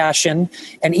had a passion.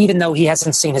 And even though he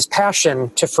hasn't seen his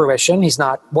passion to fruition, he's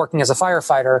not working as a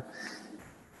firefighter,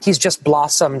 he's just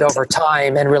blossomed over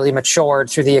time and really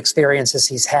matured through the experiences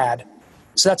he's had.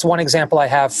 So that's one example I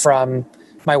have from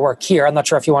my work here. I'm not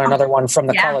sure if you want another one from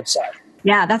the college side.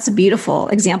 Yeah, that's a beautiful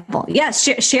example. Yeah,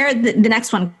 share the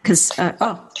next one because,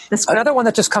 that's great. Another one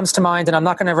that just comes to mind, and I'm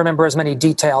not going to remember as many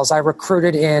details. I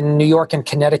recruited in New York and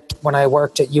Connecticut when I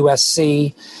worked at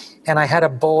USC, and I had a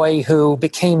boy who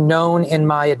became known in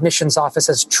my admissions office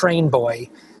as Train Boy.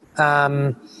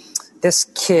 This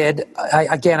kid,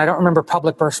 I don't remember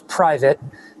public versus private,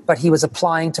 but he was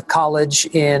applying to college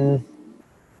in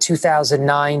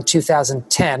 2009,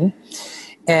 2010,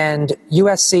 and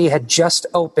USC had just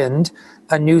opened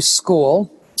a new school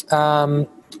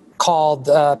called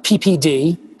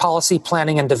PPD, Policy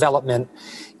Planning and Development.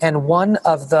 And one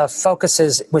of the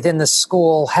focuses within the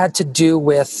school had to do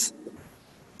with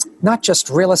not just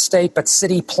real estate, but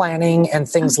city planning and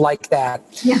things like that.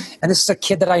 Yeah. And this is a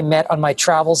kid that I met on my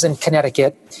travels in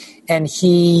Connecticut. And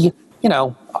he,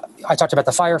 I talked about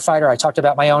the firefighter. I talked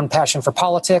about my own passion for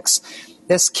politics.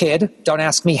 This kid, don't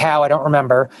ask me how, I don't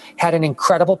remember, had an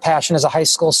incredible passion as a high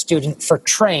school student for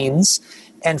trains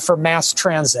and for mass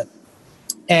transit.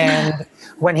 And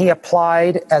when he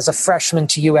applied as a freshman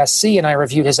to USC, and I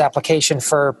reviewed his application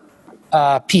for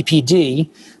PPD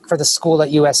for the school at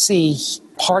USC,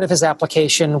 part of his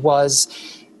application was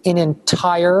an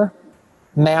entire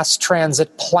mass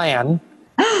transit plan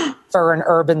for an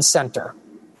urban center.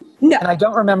 No. And I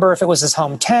don't remember if it was his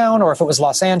hometown or if it was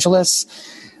Los Angeles,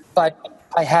 but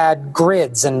I had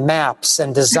grids and maps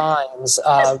and designs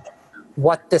of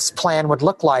what this plan would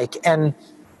look like. And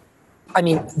I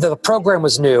mean, the program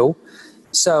was new,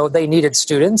 so they needed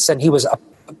students, and he was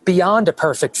beyond a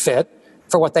perfect fit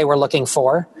for what they were looking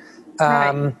for.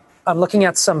 Right. I'm looking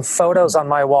at some photos on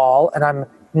my wall, and I'm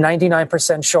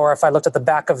 99% sure if I looked at the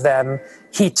back of them,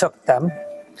 he took them.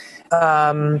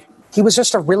 He was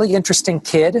just a really interesting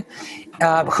kid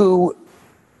who,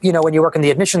 you know, when you work in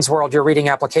the admissions world, you're reading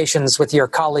applications with your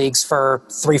colleagues for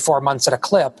 3-4 months at a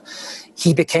clip.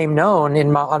 He became known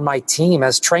on my team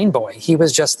as Train Boy. He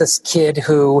was just this kid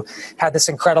who had this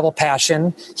incredible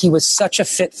passion. He was such a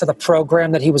fit for the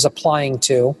program that he was applying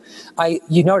to.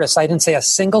 You notice I didn't say a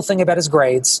single thing about his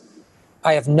grades.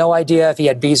 I have no idea if he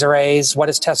had B's or A's, what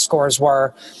his test scores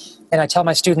were. And I tell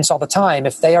my students all the time,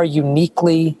 if they are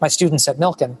my students at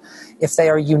Milken, if they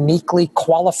are uniquely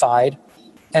qualified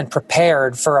and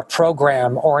prepared for a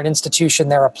program or an institution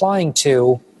they're applying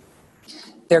to,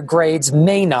 their grades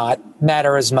may not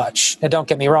matter as much. Now, don't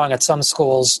get me wrong, at some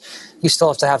schools, you still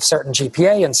have to have certain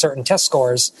GPA and certain test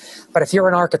scores. But if you're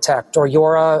an architect or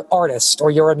you're an artist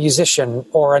or you're a musician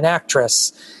or an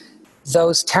actress,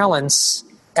 those talents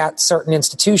at certain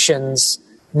institutions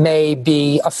may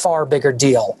be a far bigger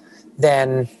deal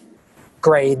than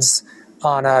grades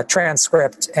on a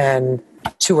transcript and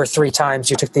 2 or 3 times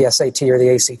you took the SAT or the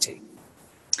ACT.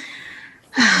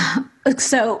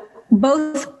 So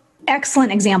both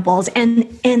excellent examples, and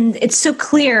it's so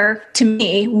clear to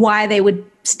me why they would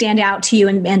stand out to you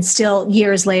and still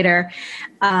years later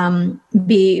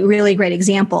be really great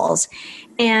examples.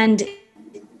 And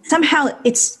somehow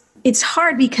it's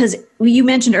hard because you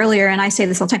mentioned earlier, and I say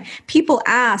this all the time, people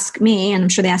ask me, and I'm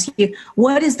sure they ask you,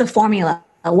 what is the formula?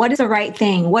 What is the right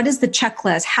thing? What is the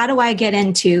checklist? How do I get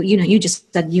into, you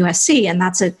just said USC, and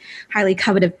that's a highly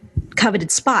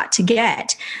coveted spot to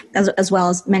get, as well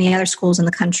as many other schools in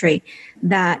the country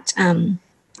that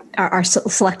are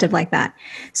selected like that.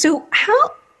 So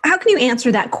how can you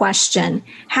answer that question?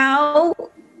 How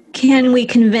can we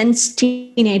convince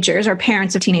teenagers or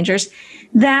parents of teenagers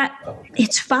that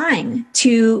it's fine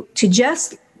to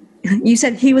just, you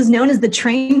said he was known as the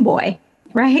train boy,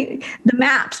 right? The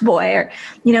maps boy, or,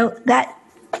 that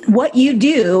what you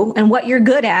do and what you're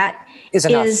good at is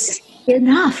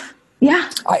enough. Yeah.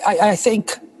 I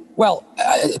think,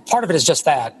 part of it is just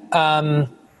that.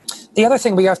 The other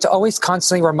thing we have to always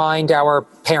constantly remind our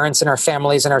parents and our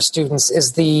families and our students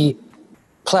is the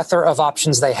plethora of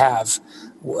options they have.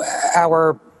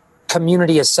 Our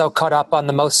community is so caught up on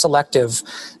the most selective.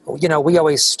 We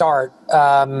always start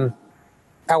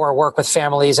our work with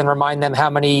families and remind them how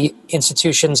many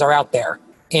institutions are out there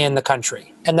in the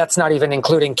country. And that's not even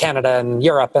including Canada and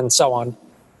Europe and so on.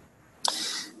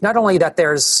 Not only that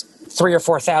there's 3,000 or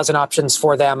 4,000 options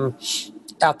for them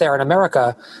out there in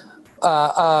America,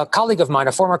 a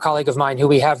former colleague of mine who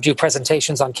we have do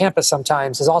presentations on campus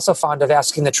sometimes is also fond of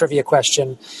asking the trivia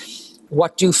question,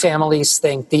 what do families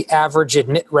think the average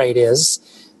admit rate is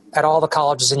at all the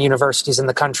colleges and universities in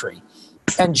the country?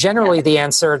 And generally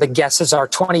the guesses are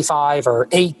 25 or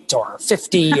 8 or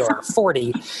 50 or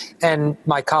 40. And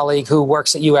my colleague who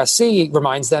works at USC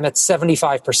reminds them it's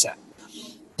 75%.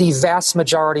 The vast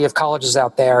majority of colleges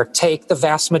out there take the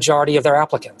vast majority of their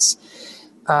applicants.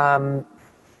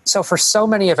 So for so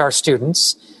many of our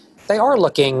students, they are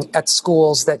looking at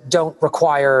schools that don't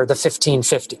require the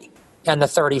 1550 and the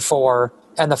 34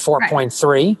 and the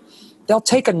 4.3. Right. They'll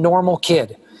take a normal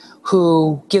kid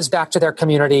who gives back to their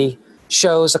community,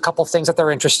 shows a couple things that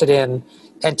they're interested in,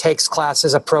 and takes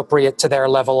classes appropriate to their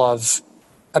level of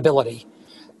ability.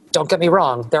 Don't get me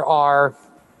wrong, there are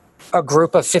a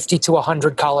group of 50 to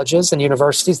 100 colleges and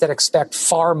universities that expect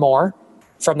far more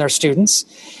from their students.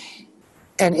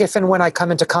 And if and when I come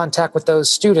into contact with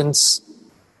those students,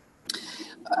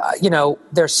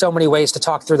 there's so many ways to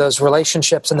talk through those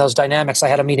relationships and those dynamics. I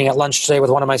had a meeting at lunch today with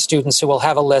one of my students who will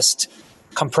have a list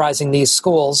comprising these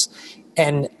schools.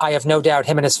 And I have no doubt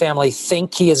him and his family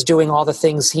think he is doing all the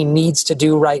things he needs to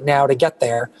do right now to get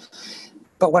there.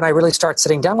 But when I really start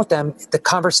sitting down with them, the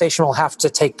conversation will have to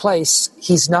take place.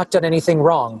 He's not done anything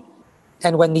wrong.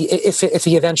 And if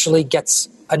he eventually gets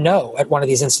a no at one of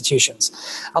these institutions.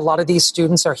 A lot of these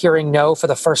students are hearing no for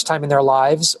the first time in their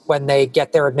lives when they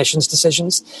get their admissions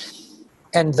decisions.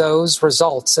 And those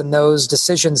results and those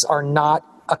decisions are not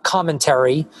a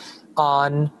commentary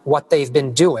on what they've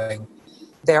been doing.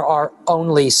 There are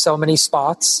only so many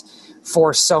spots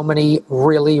for so many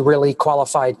really, really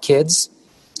qualified kids.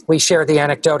 We share the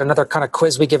anecdote, another kind of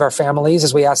quiz we give our families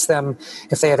is we ask them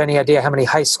if they have any idea how many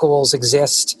high schools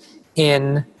exist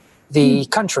in the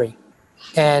country.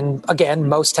 And again,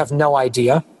 most have no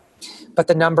idea, but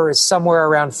the number is somewhere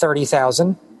around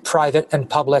 30,000 private and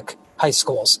public high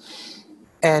schools.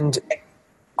 And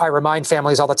I remind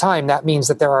families all the time, that means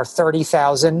that there are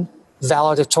 30,000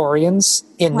 valedictorians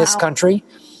in this country.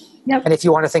 Yep. And if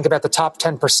you want to think about the top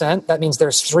 10%, that means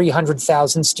there's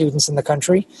 300,000 students in the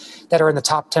country that are in the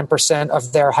top 10%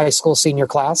 of their high school senior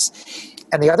class.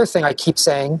 And the other thing I keep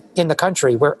saying, in the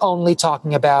country, we're only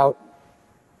talking about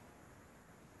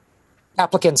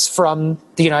applicants from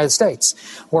the United States.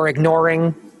 We're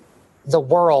ignoring the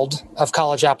world of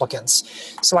college applicants.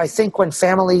 So I think when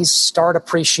families start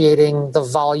appreciating the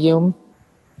volume,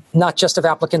 not just of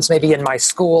applicants maybe in my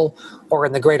school or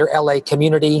in the greater LA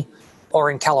community or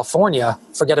in California,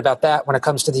 forget about that when it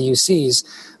comes to the UCs,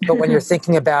 but when you're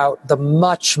thinking about the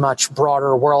much, much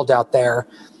broader world out there,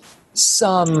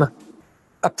 some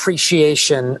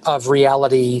appreciation of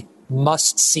reality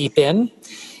must seep in,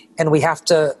 and we have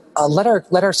to let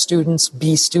our students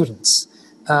be students.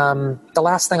 The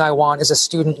last thing I want is a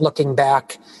student looking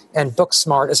back, and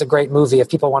Booksmart is a great movie if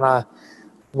people want to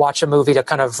watch a movie to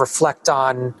kind of reflect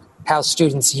on how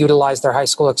students utilize their high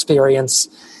school experience.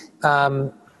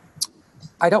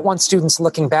 I don't want students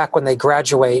looking back when they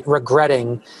graduate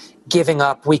regretting giving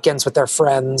up weekends with their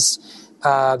friends,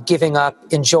 giving up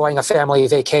enjoying a family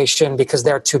vacation because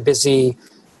they're too busy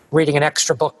reading an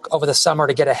extra book over the summer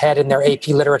to get ahead in their AP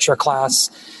literature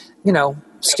class. You know,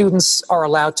 students are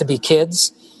allowed to be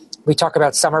kids. We talk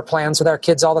about summer plans with our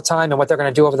kids all the time and what they're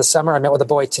going to do over the summer. I met with a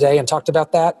boy today and talked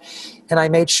about that. And I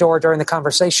made sure during the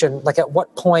conversation, like at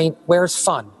what point, where's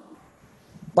fun?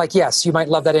 Like, yes, you might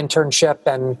love that internship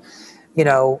and, you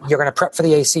know, you're going to prep for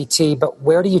the ACT, but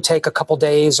where do you take a couple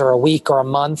days or a week or a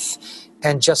month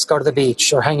and just go to the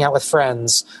beach or hang out with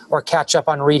friends or catch up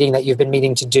on reading that you've been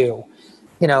meaning to do?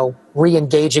 You know,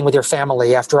 re-engaging with your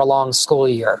family after a long school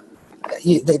year.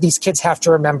 These kids have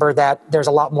to remember that there's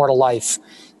a lot more to life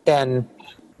than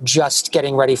just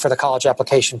getting ready for the college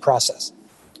application process.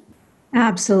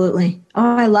 Absolutely.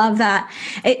 Oh, I love that.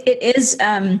 It is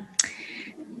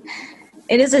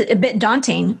a bit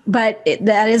daunting, but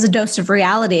that is a dose of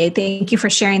reality. Thank you for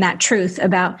sharing that truth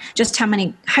about just how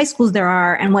many high schools there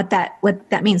are and what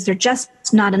that means. They're just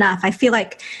not enough. I feel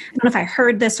like, I don't know if I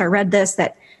heard this or read this,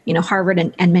 that, you know, Harvard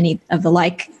and many of the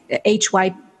like,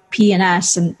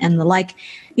 HYPNS and the like,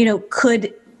 you know,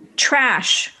 could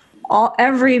trash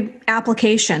every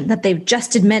application that they've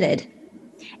just admitted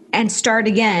and start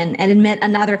again and admit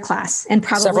another class and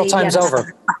probably several times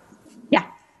over.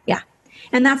 Yeah.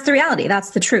 And that's the reality.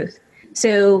 That's the truth.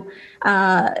 So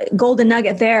golden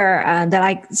nugget there that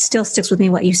I still sticks with me,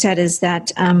 what you said is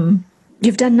that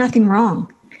you've done nothing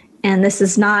wrong. And this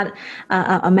is not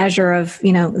a measure of,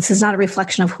 you know, this is not a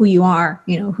reflection of who you are,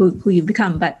 you know, who you've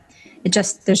become, but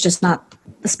there's just not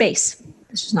the space.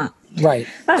 It's just not. Right.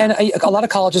 And a lot of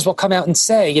colleges will come out and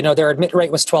say, you know, their admit rate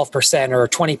was 12% or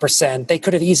 20%. They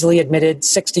could have easily admitted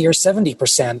 60 or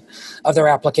 70% of their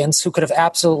applicants who could have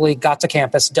absolutely got to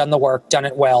campus, done the work, done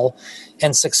it well,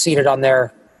 and succeeded on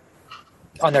their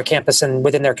campus and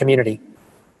within their community.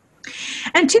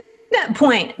 And to that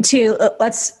point,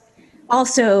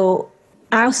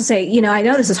 I also say, you know, I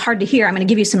know this is hard to hear. I'm going to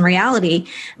give you some reality,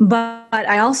 but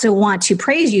I also want to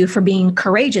praise you for being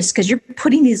courageous because you're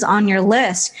putting these on your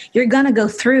list. You're going to go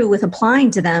through with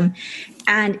applying to them.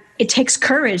 And it takes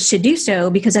courage to do so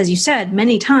because, as you said,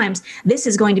 many times, this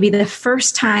is going to be the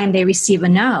first time they receive a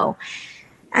no.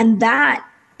 And that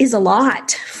is a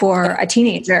lot for a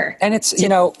teenager. And it's, you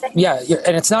know,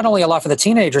 and it's not only a lot for the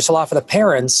teenagers, it's a lot for the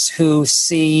parents who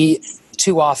see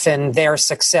too often their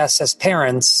success as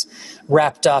parents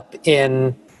wrapped up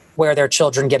in where their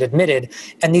children get admitted.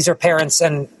 And these are parents,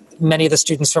 and many of the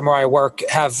students from where I work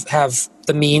have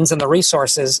the means and the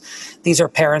resources. These are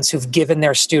parents who've given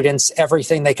their students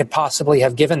everything they could possibly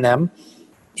have given them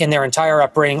in their entire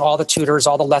upbringing, all the tutors,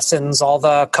 all the lessons, all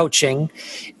the coaching,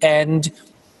 and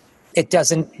it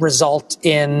doesn't result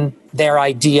in their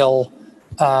ideal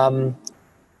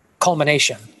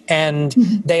culmination. And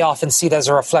they often see it as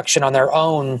a reflection on their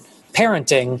own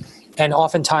parenting. And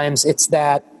oftentimes it's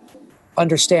that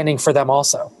understanding for them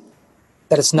also,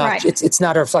 that it's not, right. It's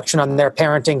not a reflection on their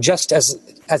parenting just as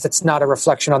as it's not a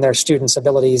reflection on their students'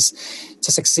 abilities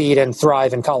to succeed and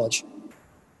thrive in college.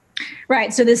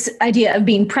 Right. So this idea of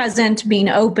being present, being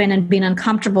open, and being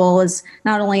uncomfortable is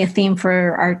not only a theme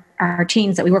for our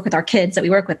teens that we work with, our kids that we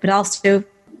work with, but also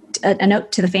a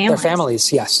note to the families. Their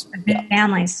families, yes.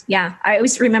 Families, yeah. I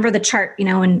always remember the chart,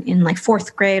 in like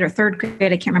fourth grade or third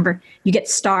grade, I can't remember, you get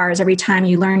stars every time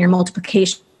you learn your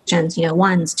multiplications,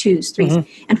 ones, twos, threes.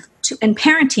 Mm-hmm. And in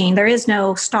parenting, there is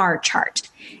no star chart.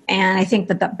 And I think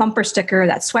that bumper sticker,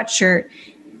 that sweatshirt,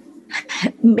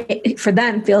 for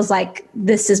them feels like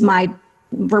this is my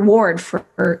reward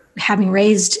for having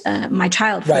raised my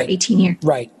child for 18 years.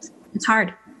 Right. It's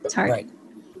hard. Right.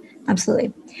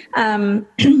 Absolutely.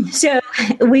 So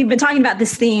we've been talking about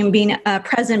this theme, being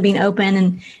present, being open,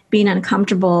 and being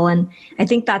uncomfortable. And I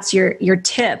think that's your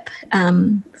tip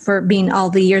for being all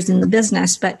the years in the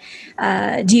business. But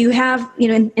do you have,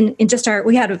 in just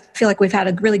feel like we've had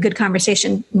a really good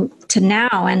conversation to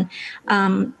now.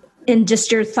 And in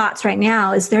just your thoughts right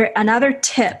now, is there another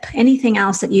tip, anything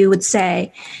else that you would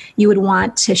say you would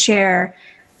want to share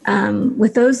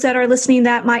with those that are listening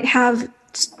that might have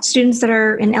students that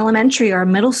are in elementary or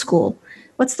middle school?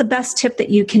 What's the best tip that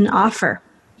you can offer?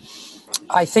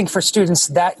 I think for students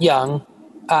that young,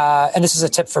 and this is a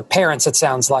tip for parents, it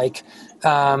sounds like,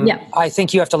 I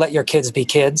think you have to let your kids be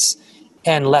kids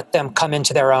and let them come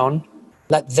into their own,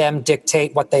 let them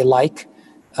dictate what they like.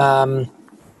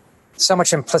 So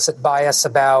much implicit bias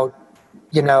about,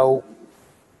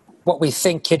 what we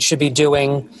think kids should be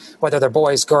doing, whether they're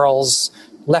boys, girls,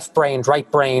 left-brained,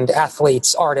 right-brained,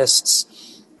 athletes, artists.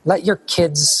 Let your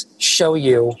kids show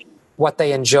you what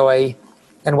they enjoy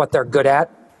and what they're good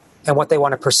at and what they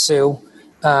want to pursue.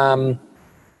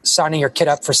 Signing your kid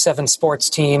up for 7 sports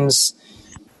teams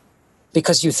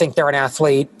because you think they're an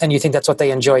athlete and you think that's what they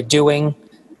enjoy doing,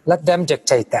 let them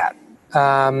dictate that.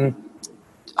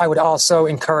 I would also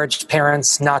encourage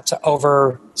parents not to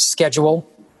over-schedule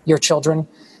your children.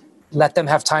 Let them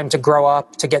have time to grow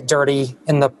up, to get dirty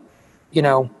in the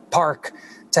park,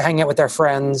 to hang out with their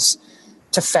friends,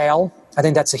 to fail. I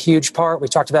think that's a huge part. We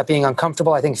talked about being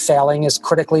uncomfortable. I think failing is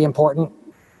critically important.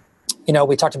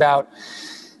 We talked about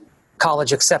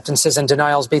college acceptances and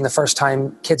denials being the first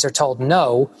time kids are told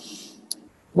no.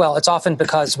 Well, it's often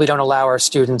because we don't allow our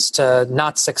students to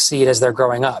not succeed as they're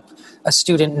growing up. A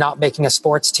student not making a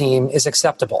sports team is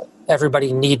acceptable.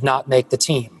 Everybody need not make the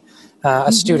team.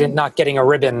 A student not getting a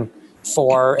ribbon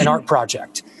for an art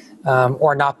project.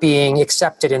 Or not being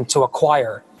accepted into a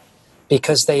choir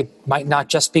because they might not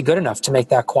just be good enough to make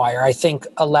that choir. I think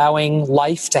allowing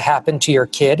life to happen to your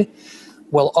kid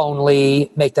will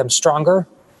only make them stronger.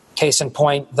 Case in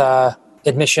point, the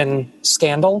admission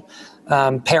scandal.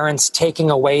 Parents taking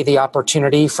away the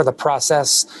opportunity for the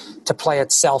process to play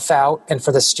itself out and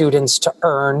for the students to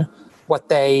earn what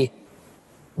they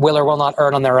will or will not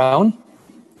earn on their own.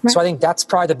 Right. So I think that's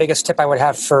probably the biggest tip I would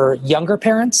have for younger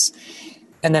parents.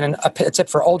 And then a tip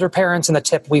for older parents, and the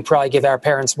tip we probably give our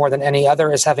parents more than any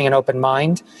other, is having an open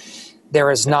mind.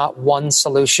 There is not one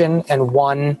solution and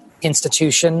one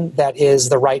institution that is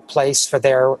the right place for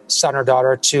their son or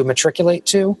daughter to matriculate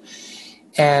to.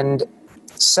 And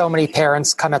so many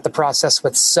parents come at the process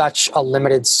with such a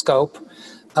limited scope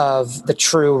of the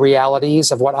true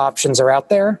realities of what options are out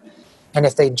there. And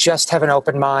if they just have an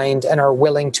open mind and are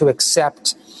willing to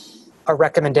accept a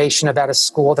recommendation about a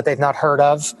school that they've not heard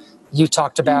of. You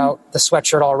talked about the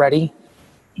sweatshirt already.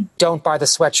 Don't buy the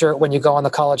sweatshirt when you go on the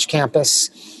college campus.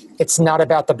 It's not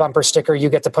about the bumper sticker you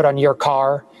get to put on your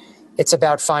car. It's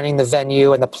about finding the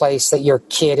venue and the place that your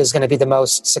kid is going to be the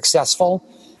most successful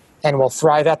and will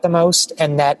thrive at the most,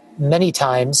 and that many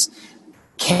times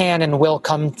can and will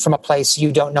come from a place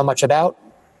you don't know much about,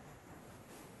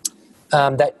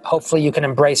 that hopefully you can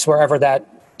embrace wherever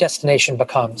that destination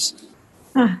becomes.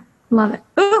 Love it.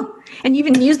 Oh, and you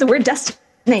even used the word destination.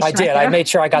 I did. I made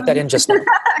sure I got that in just now.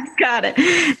 Got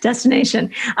it.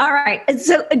 Destination. All right.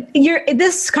 So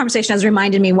this conversation has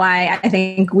reminded me why I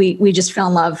think we just fell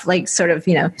in love, like sort of,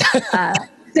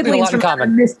 siblings from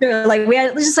common. Like we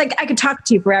had just like I could talk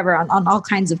to you forever on all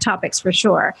kinds of topics for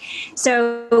sure.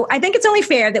 So I think it's only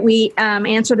fair that we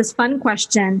answer this fun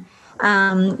question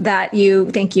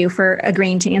thank you for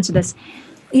agreeing to answer this.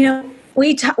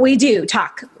 We do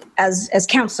talk as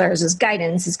counselors, as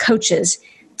guidance, as coaches.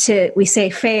 We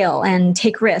say fail and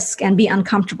take risk and be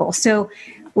uncomfortable. So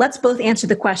let's both answer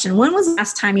the question. When was the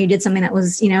last time you did something that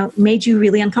was, made you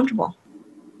really uncomfortable?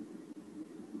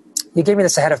 You gave me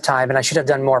this ahead of time and I should have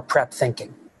done more prep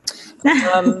thinking.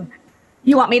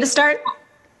 You want me to start?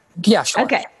 Yeah, sure.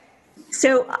 Okay.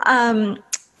 So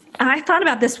I thought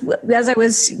about this as I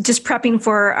was just prepping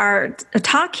for our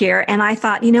talk here, and I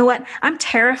thought, you know what? I'm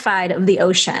terrified of the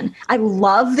ocean. I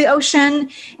love the ocean,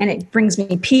 and it brings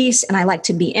me peace, and I like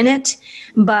to be in it.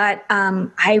 But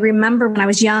I remember when I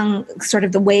was young, sort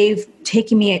of the wave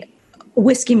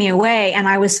whisking me away, and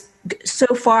I was so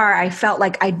far, I felt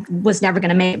like I was never going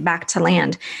to make it back to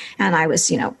land. And I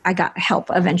was, I got help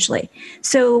eventually.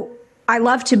 So I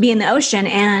love to be in the ocean,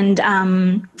 and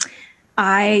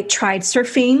I tried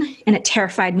surfing, and it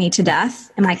terrified me to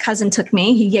death. And my cousin took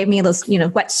me. He gave me those,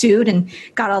 wetsuit and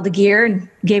got all the gear and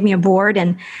gave me a board.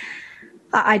 And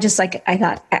I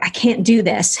thought, I can't do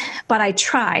this. But I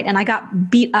tried, and I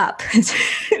got beat up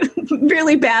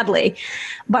really badly.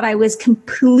 But I was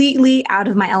completely out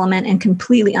of my element and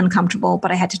completely uncomfortable.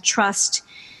 But I had to trust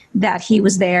that he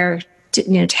was there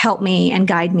to help me and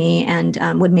guide me, and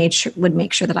would make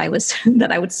sure that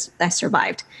I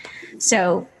survived.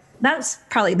 So that's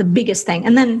probably the biggest thing.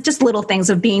 And then just little things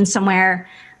of being somewhere,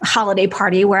 a holiday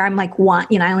party where I'm like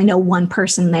I only know one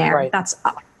person there. Right. That's,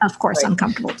 of course,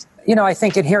 uncomfortable. I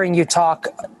think in hearing you talk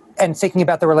and thinking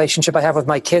about the relationship I have with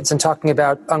my kids and talking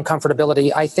about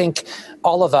uncomfortability, I think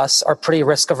all of us are pretty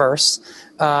risk averse.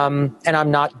 And I'm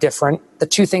not different. The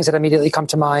two things that immediately come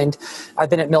to mind,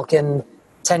 I've been at Milken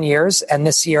 10 years, and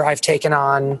this year I've taken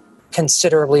on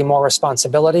considerably more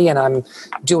responsibility, and I'm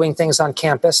doing things on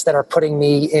campus that are putting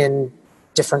me in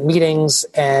different meetings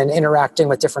and interacting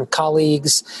with different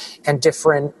colleagues and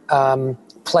different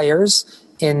players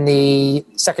in the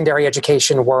secondary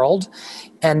education world.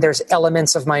 And there's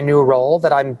elements of my new role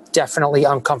that I'm definitely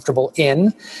uncomfortable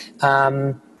in.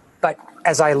 But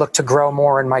as I look to grow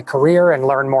more in my career and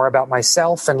learn more about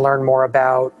myself and learn more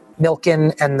about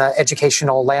Milken and the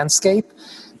educational landscape,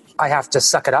 I have to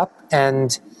suck it up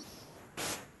and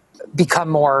become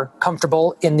more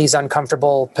comfortable in these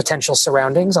uncomfortable potential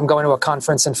surroundings. I'm going to a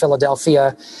conference in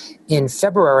Philadelphia in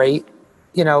February.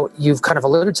 You've kind of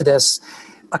alluded to this,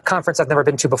 a conference I've never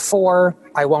been to before.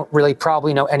 I won't really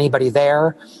probably know anybody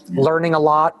there. Learning a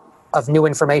lot of new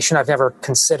information I've never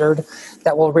considered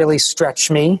that will really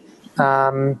stretch me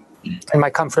and my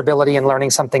comfortability in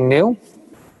learning something new.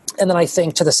 And then I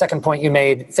think to the second point you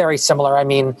made, very similar. I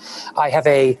mean, I have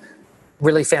a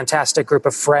really fantastic group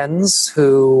of friends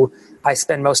who I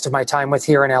spend most of my time with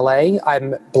here in LA.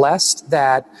 I'm blessed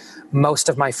that most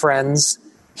of my friends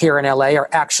here in LA are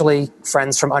actually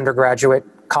friends from undergraduate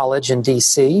college in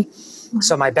DC.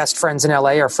 So my best friends in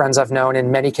LA are friends I've known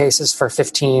in many cases for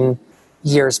 15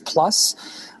 years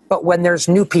plus. But when there's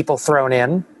new people thrown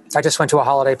in, I just went to a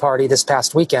holiday party this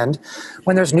past weekend.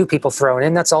 When there's new people thrown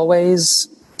in, that's always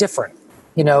different.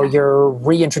 You're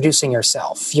reintroducing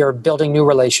yourself, you're building new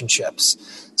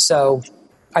relationships. So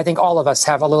I think all of us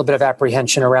have a little bit of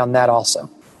apprehension around that also.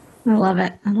 I love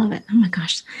it. Oh my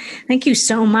gosh. Thank you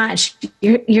so much.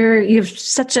 You've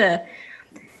such a,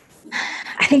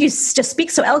 I think you just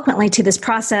speak so eloquently to this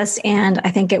process, and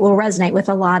I think it will resonate with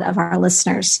a lot of our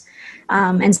listeners.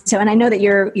 And I know that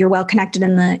you're well connected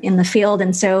in the field.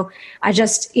 And so I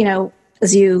just,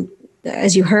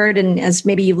 as you heard, and as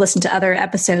maybe you've listened to other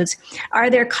episodes, are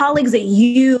there colleagues that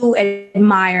you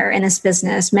admire in this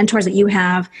business, mentors that you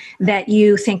have, that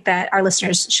you think that our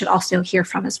listeners should also hear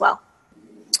from as well?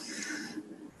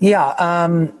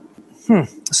 Yeah.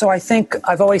 So I think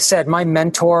I've always said my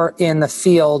mentor in the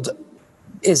field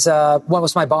is one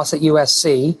was my boss at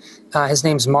USC. His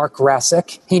name's Mark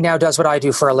Rasick. He now does what I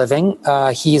do for a living.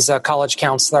 He's a college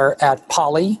counselor at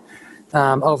Poly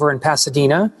over in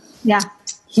Pasadena. Yeah.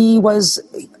 He was,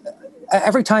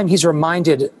 every time he's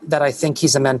reminded that I think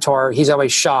he's a mentor, he's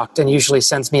always shocked and usually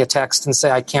sends me a text and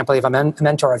say, I can't believe I'm a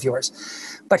mentor of yours.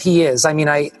 But he is. I mean,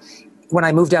 when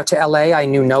I moved out to LA, I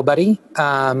knew nobody.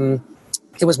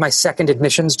 It was my second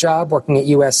admissions job working at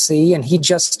USC, and he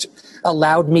just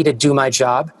allowed me to do my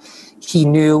job. He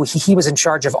knew he was in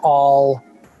charge of all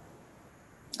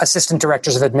assistant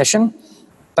directors of admission,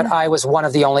 but I was one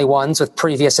of the only ones with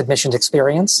previous admissions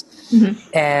experience.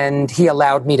 Mm-hmm. And he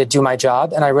allowed me to do my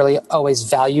job, and I really always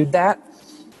valued that.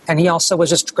 And he also was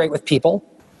just great with people.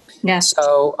 Yeah.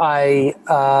 So I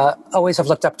always have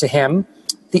looked up to him.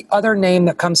 The other name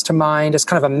that comes to mind as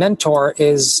kind of a mentor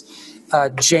is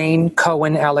Jane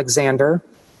Cohen Alexander.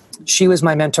 She was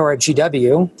my mentor at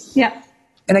GW. Yeah.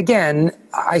 And again,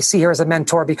 I see her as a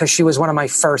mentor because she was one of my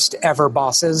first ever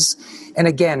bosses. And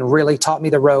again, really taught me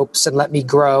the ropes and let me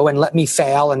grow and let me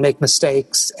fail and make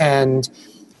mistakes and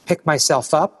pick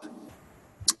myself up.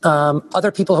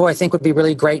 Other people who I think would be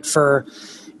really great for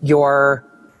your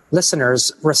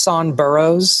listeners, Rasan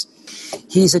Burrows.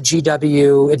 He's a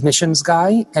GW admissions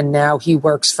guy, and now he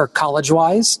works for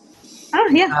CollegeWise. Oh,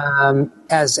 yeah.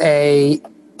 As a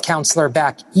counselor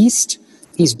back east.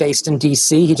 He's based in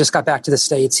D.C. He just got back to the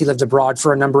States. He lived abroad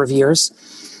for a number of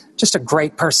years. Just a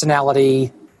great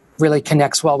personality, really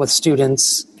connects well with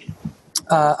students.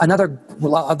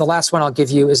 The last one I'll give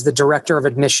you is the director of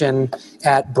admission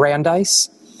at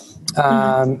Brandeis.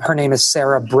 Her name is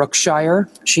Sarah Brookshire.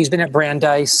 She's been at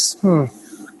Brandeis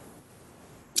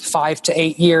 5 to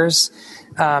 8 years.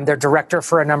 Their director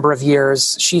for a number of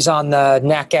years. She's on the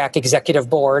NACAC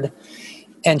executive board,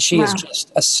 and she is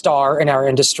just a star in our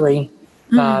industry.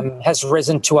 Has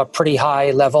risen to a pretty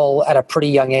high level at a pretty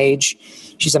young age.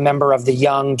 She's a member of the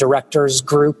Young Directors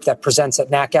Group that presents at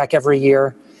NACAC every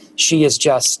year. She is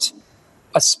just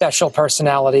a special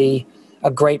personality,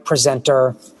 a great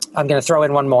presenter. I'm going to throw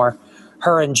in one more.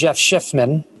 Her and Jeff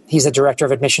Schiffman, he's the director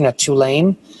of admission at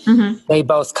Tulane. They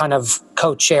both kind of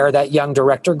co-chair that Young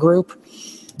Director Group.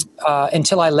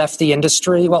 Until I left the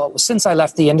industry, since I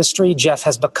left the industry, Jeff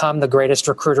has become the greatest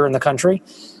recruiter in the country.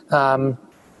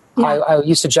 I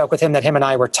used to joke with him that him and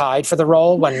I were tied for the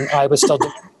role when I was still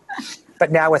doing it.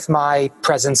 But now with my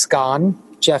presence gone,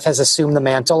 Jeff has assumed the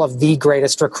mantle of the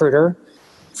greatest recruiter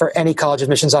for any college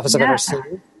admissions office I've ever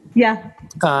seen.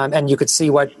 And you could see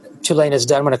what Tulane has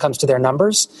done when it comes to their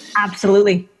numbers.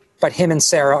 Absolutely. But him and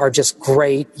Sarah are just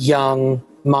great young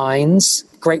minds,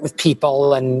 great with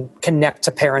people, and connect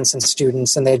to parents and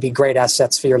students, and they'd be great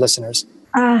assets for your listeners.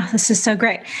 This is so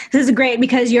great. This is great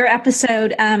because your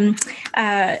episode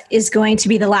is going to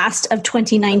be the last of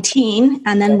 2019,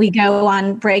 and then we go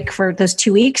on break for those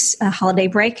 2 weeks, a holiday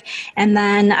break. And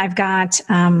then I've got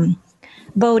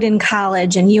Bowdoin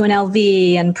College and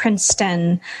UNLV and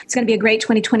Princeton. It's going to be a great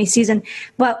 2020 season.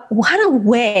 But what a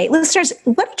way, listeners,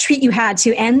 what a treat you had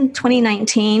to end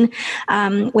 2019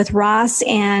 with Ross.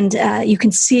 And you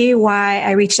can see why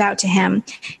I reached out to him.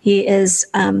 He is...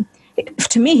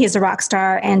 to me, he's a rock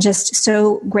star and just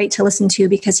so great to listen to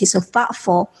because he's so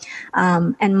thoughtful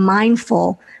and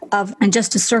mindful of. And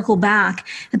just to circle back,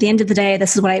 at the end of the day,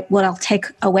 this is what I'll take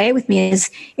away with me is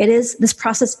this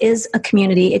process is a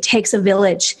community. It takes a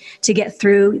village to get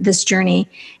through this journey,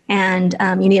 and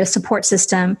you need a support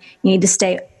system. You need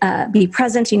to be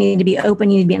present. You need to be open.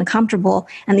 You need to be uncomfortable,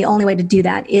 and the only way to do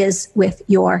that is with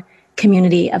your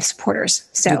community of supporters.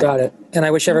 So you got it. And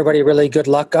I wish everybody really good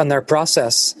luck on their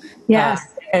process. Yes.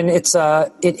 And it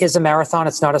is a marathon.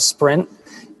 It's not a sprint.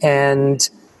 And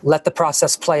let the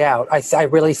process play out. I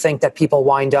really think that people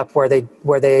wind up where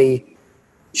they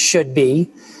should be.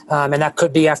 And that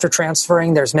could be after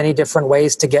transferring. There's many different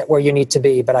ways to get where you need to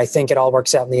be, but I think it all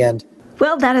works out in the end.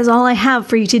 Well, that is all I have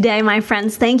for you today, my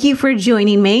friends. Thank you for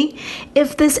joining me.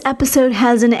 If this episode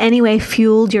has in any way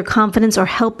fueled your confidence or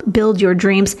helped build your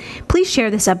dreams, please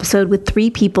share this episode with 3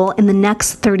 people in the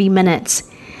next 30 minutes.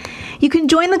 You can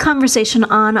join the conversation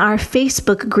on our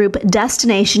Facebook group,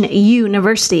 Destination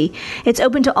University. It's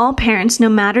open to all parents, no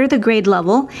matter the grade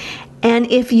level. And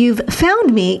if you've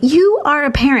found me, you are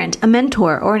a parent, a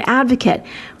mentor, or an advocate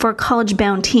for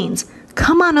college-bound teens.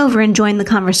 Come on over and join the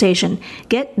conversation.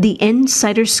 Get the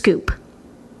insider scoop.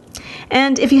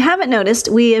 And if you haven't noticed,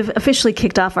 we have officially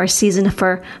kicked off our season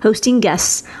for hosting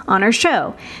guests on our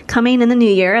show. Coming in the new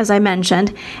year, as I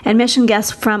mentioned, admission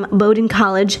guests from Bowdoin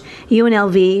College,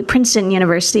 UNLV, Princeton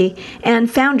University, and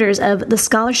founders of the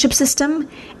Scholarship System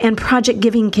and Project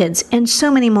Giving Kids, and so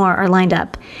many more are lined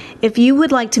up. If you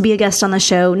would like to be a guest on the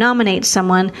show, nominate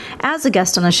someone as a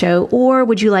guest on the show, or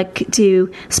would you like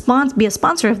to be a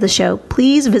sponsor of the show,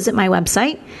 please visit my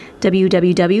website,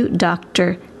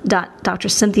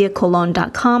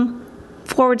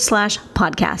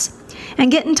 www.drcynthiacolon.com/podcast,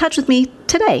 and get in touch with me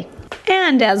today.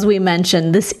 And as we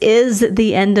mentioned, this is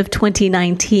the end of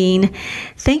 2019.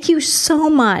 Thank you so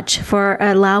much for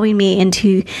allowing me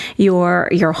into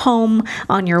your home,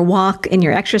 on your walk, in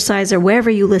your exercise, or wherever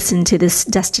you listen to this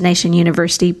Destination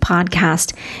University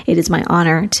podcast. It is my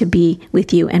honor to be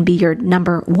with you and be your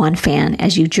number one fan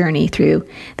as you journey through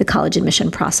the college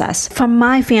admission process. From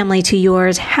my family to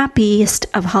yours, happiest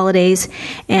of holidays,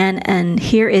 and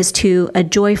here is to a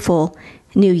joyful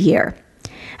new year.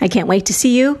 I can't wait to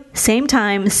see you, same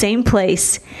time, same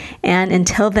place. And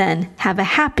until then, have a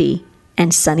happy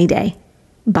and sunny day.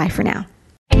 Bye for now.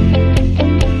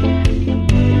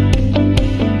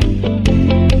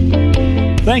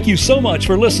 Thank you so much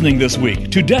for listening this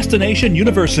week to Destination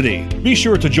University. Be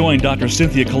sure to join Dr.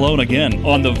 Cynthia Colon again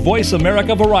on the Voice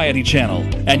America Variety Channel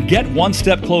and get one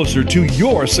step closer to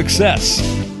your success.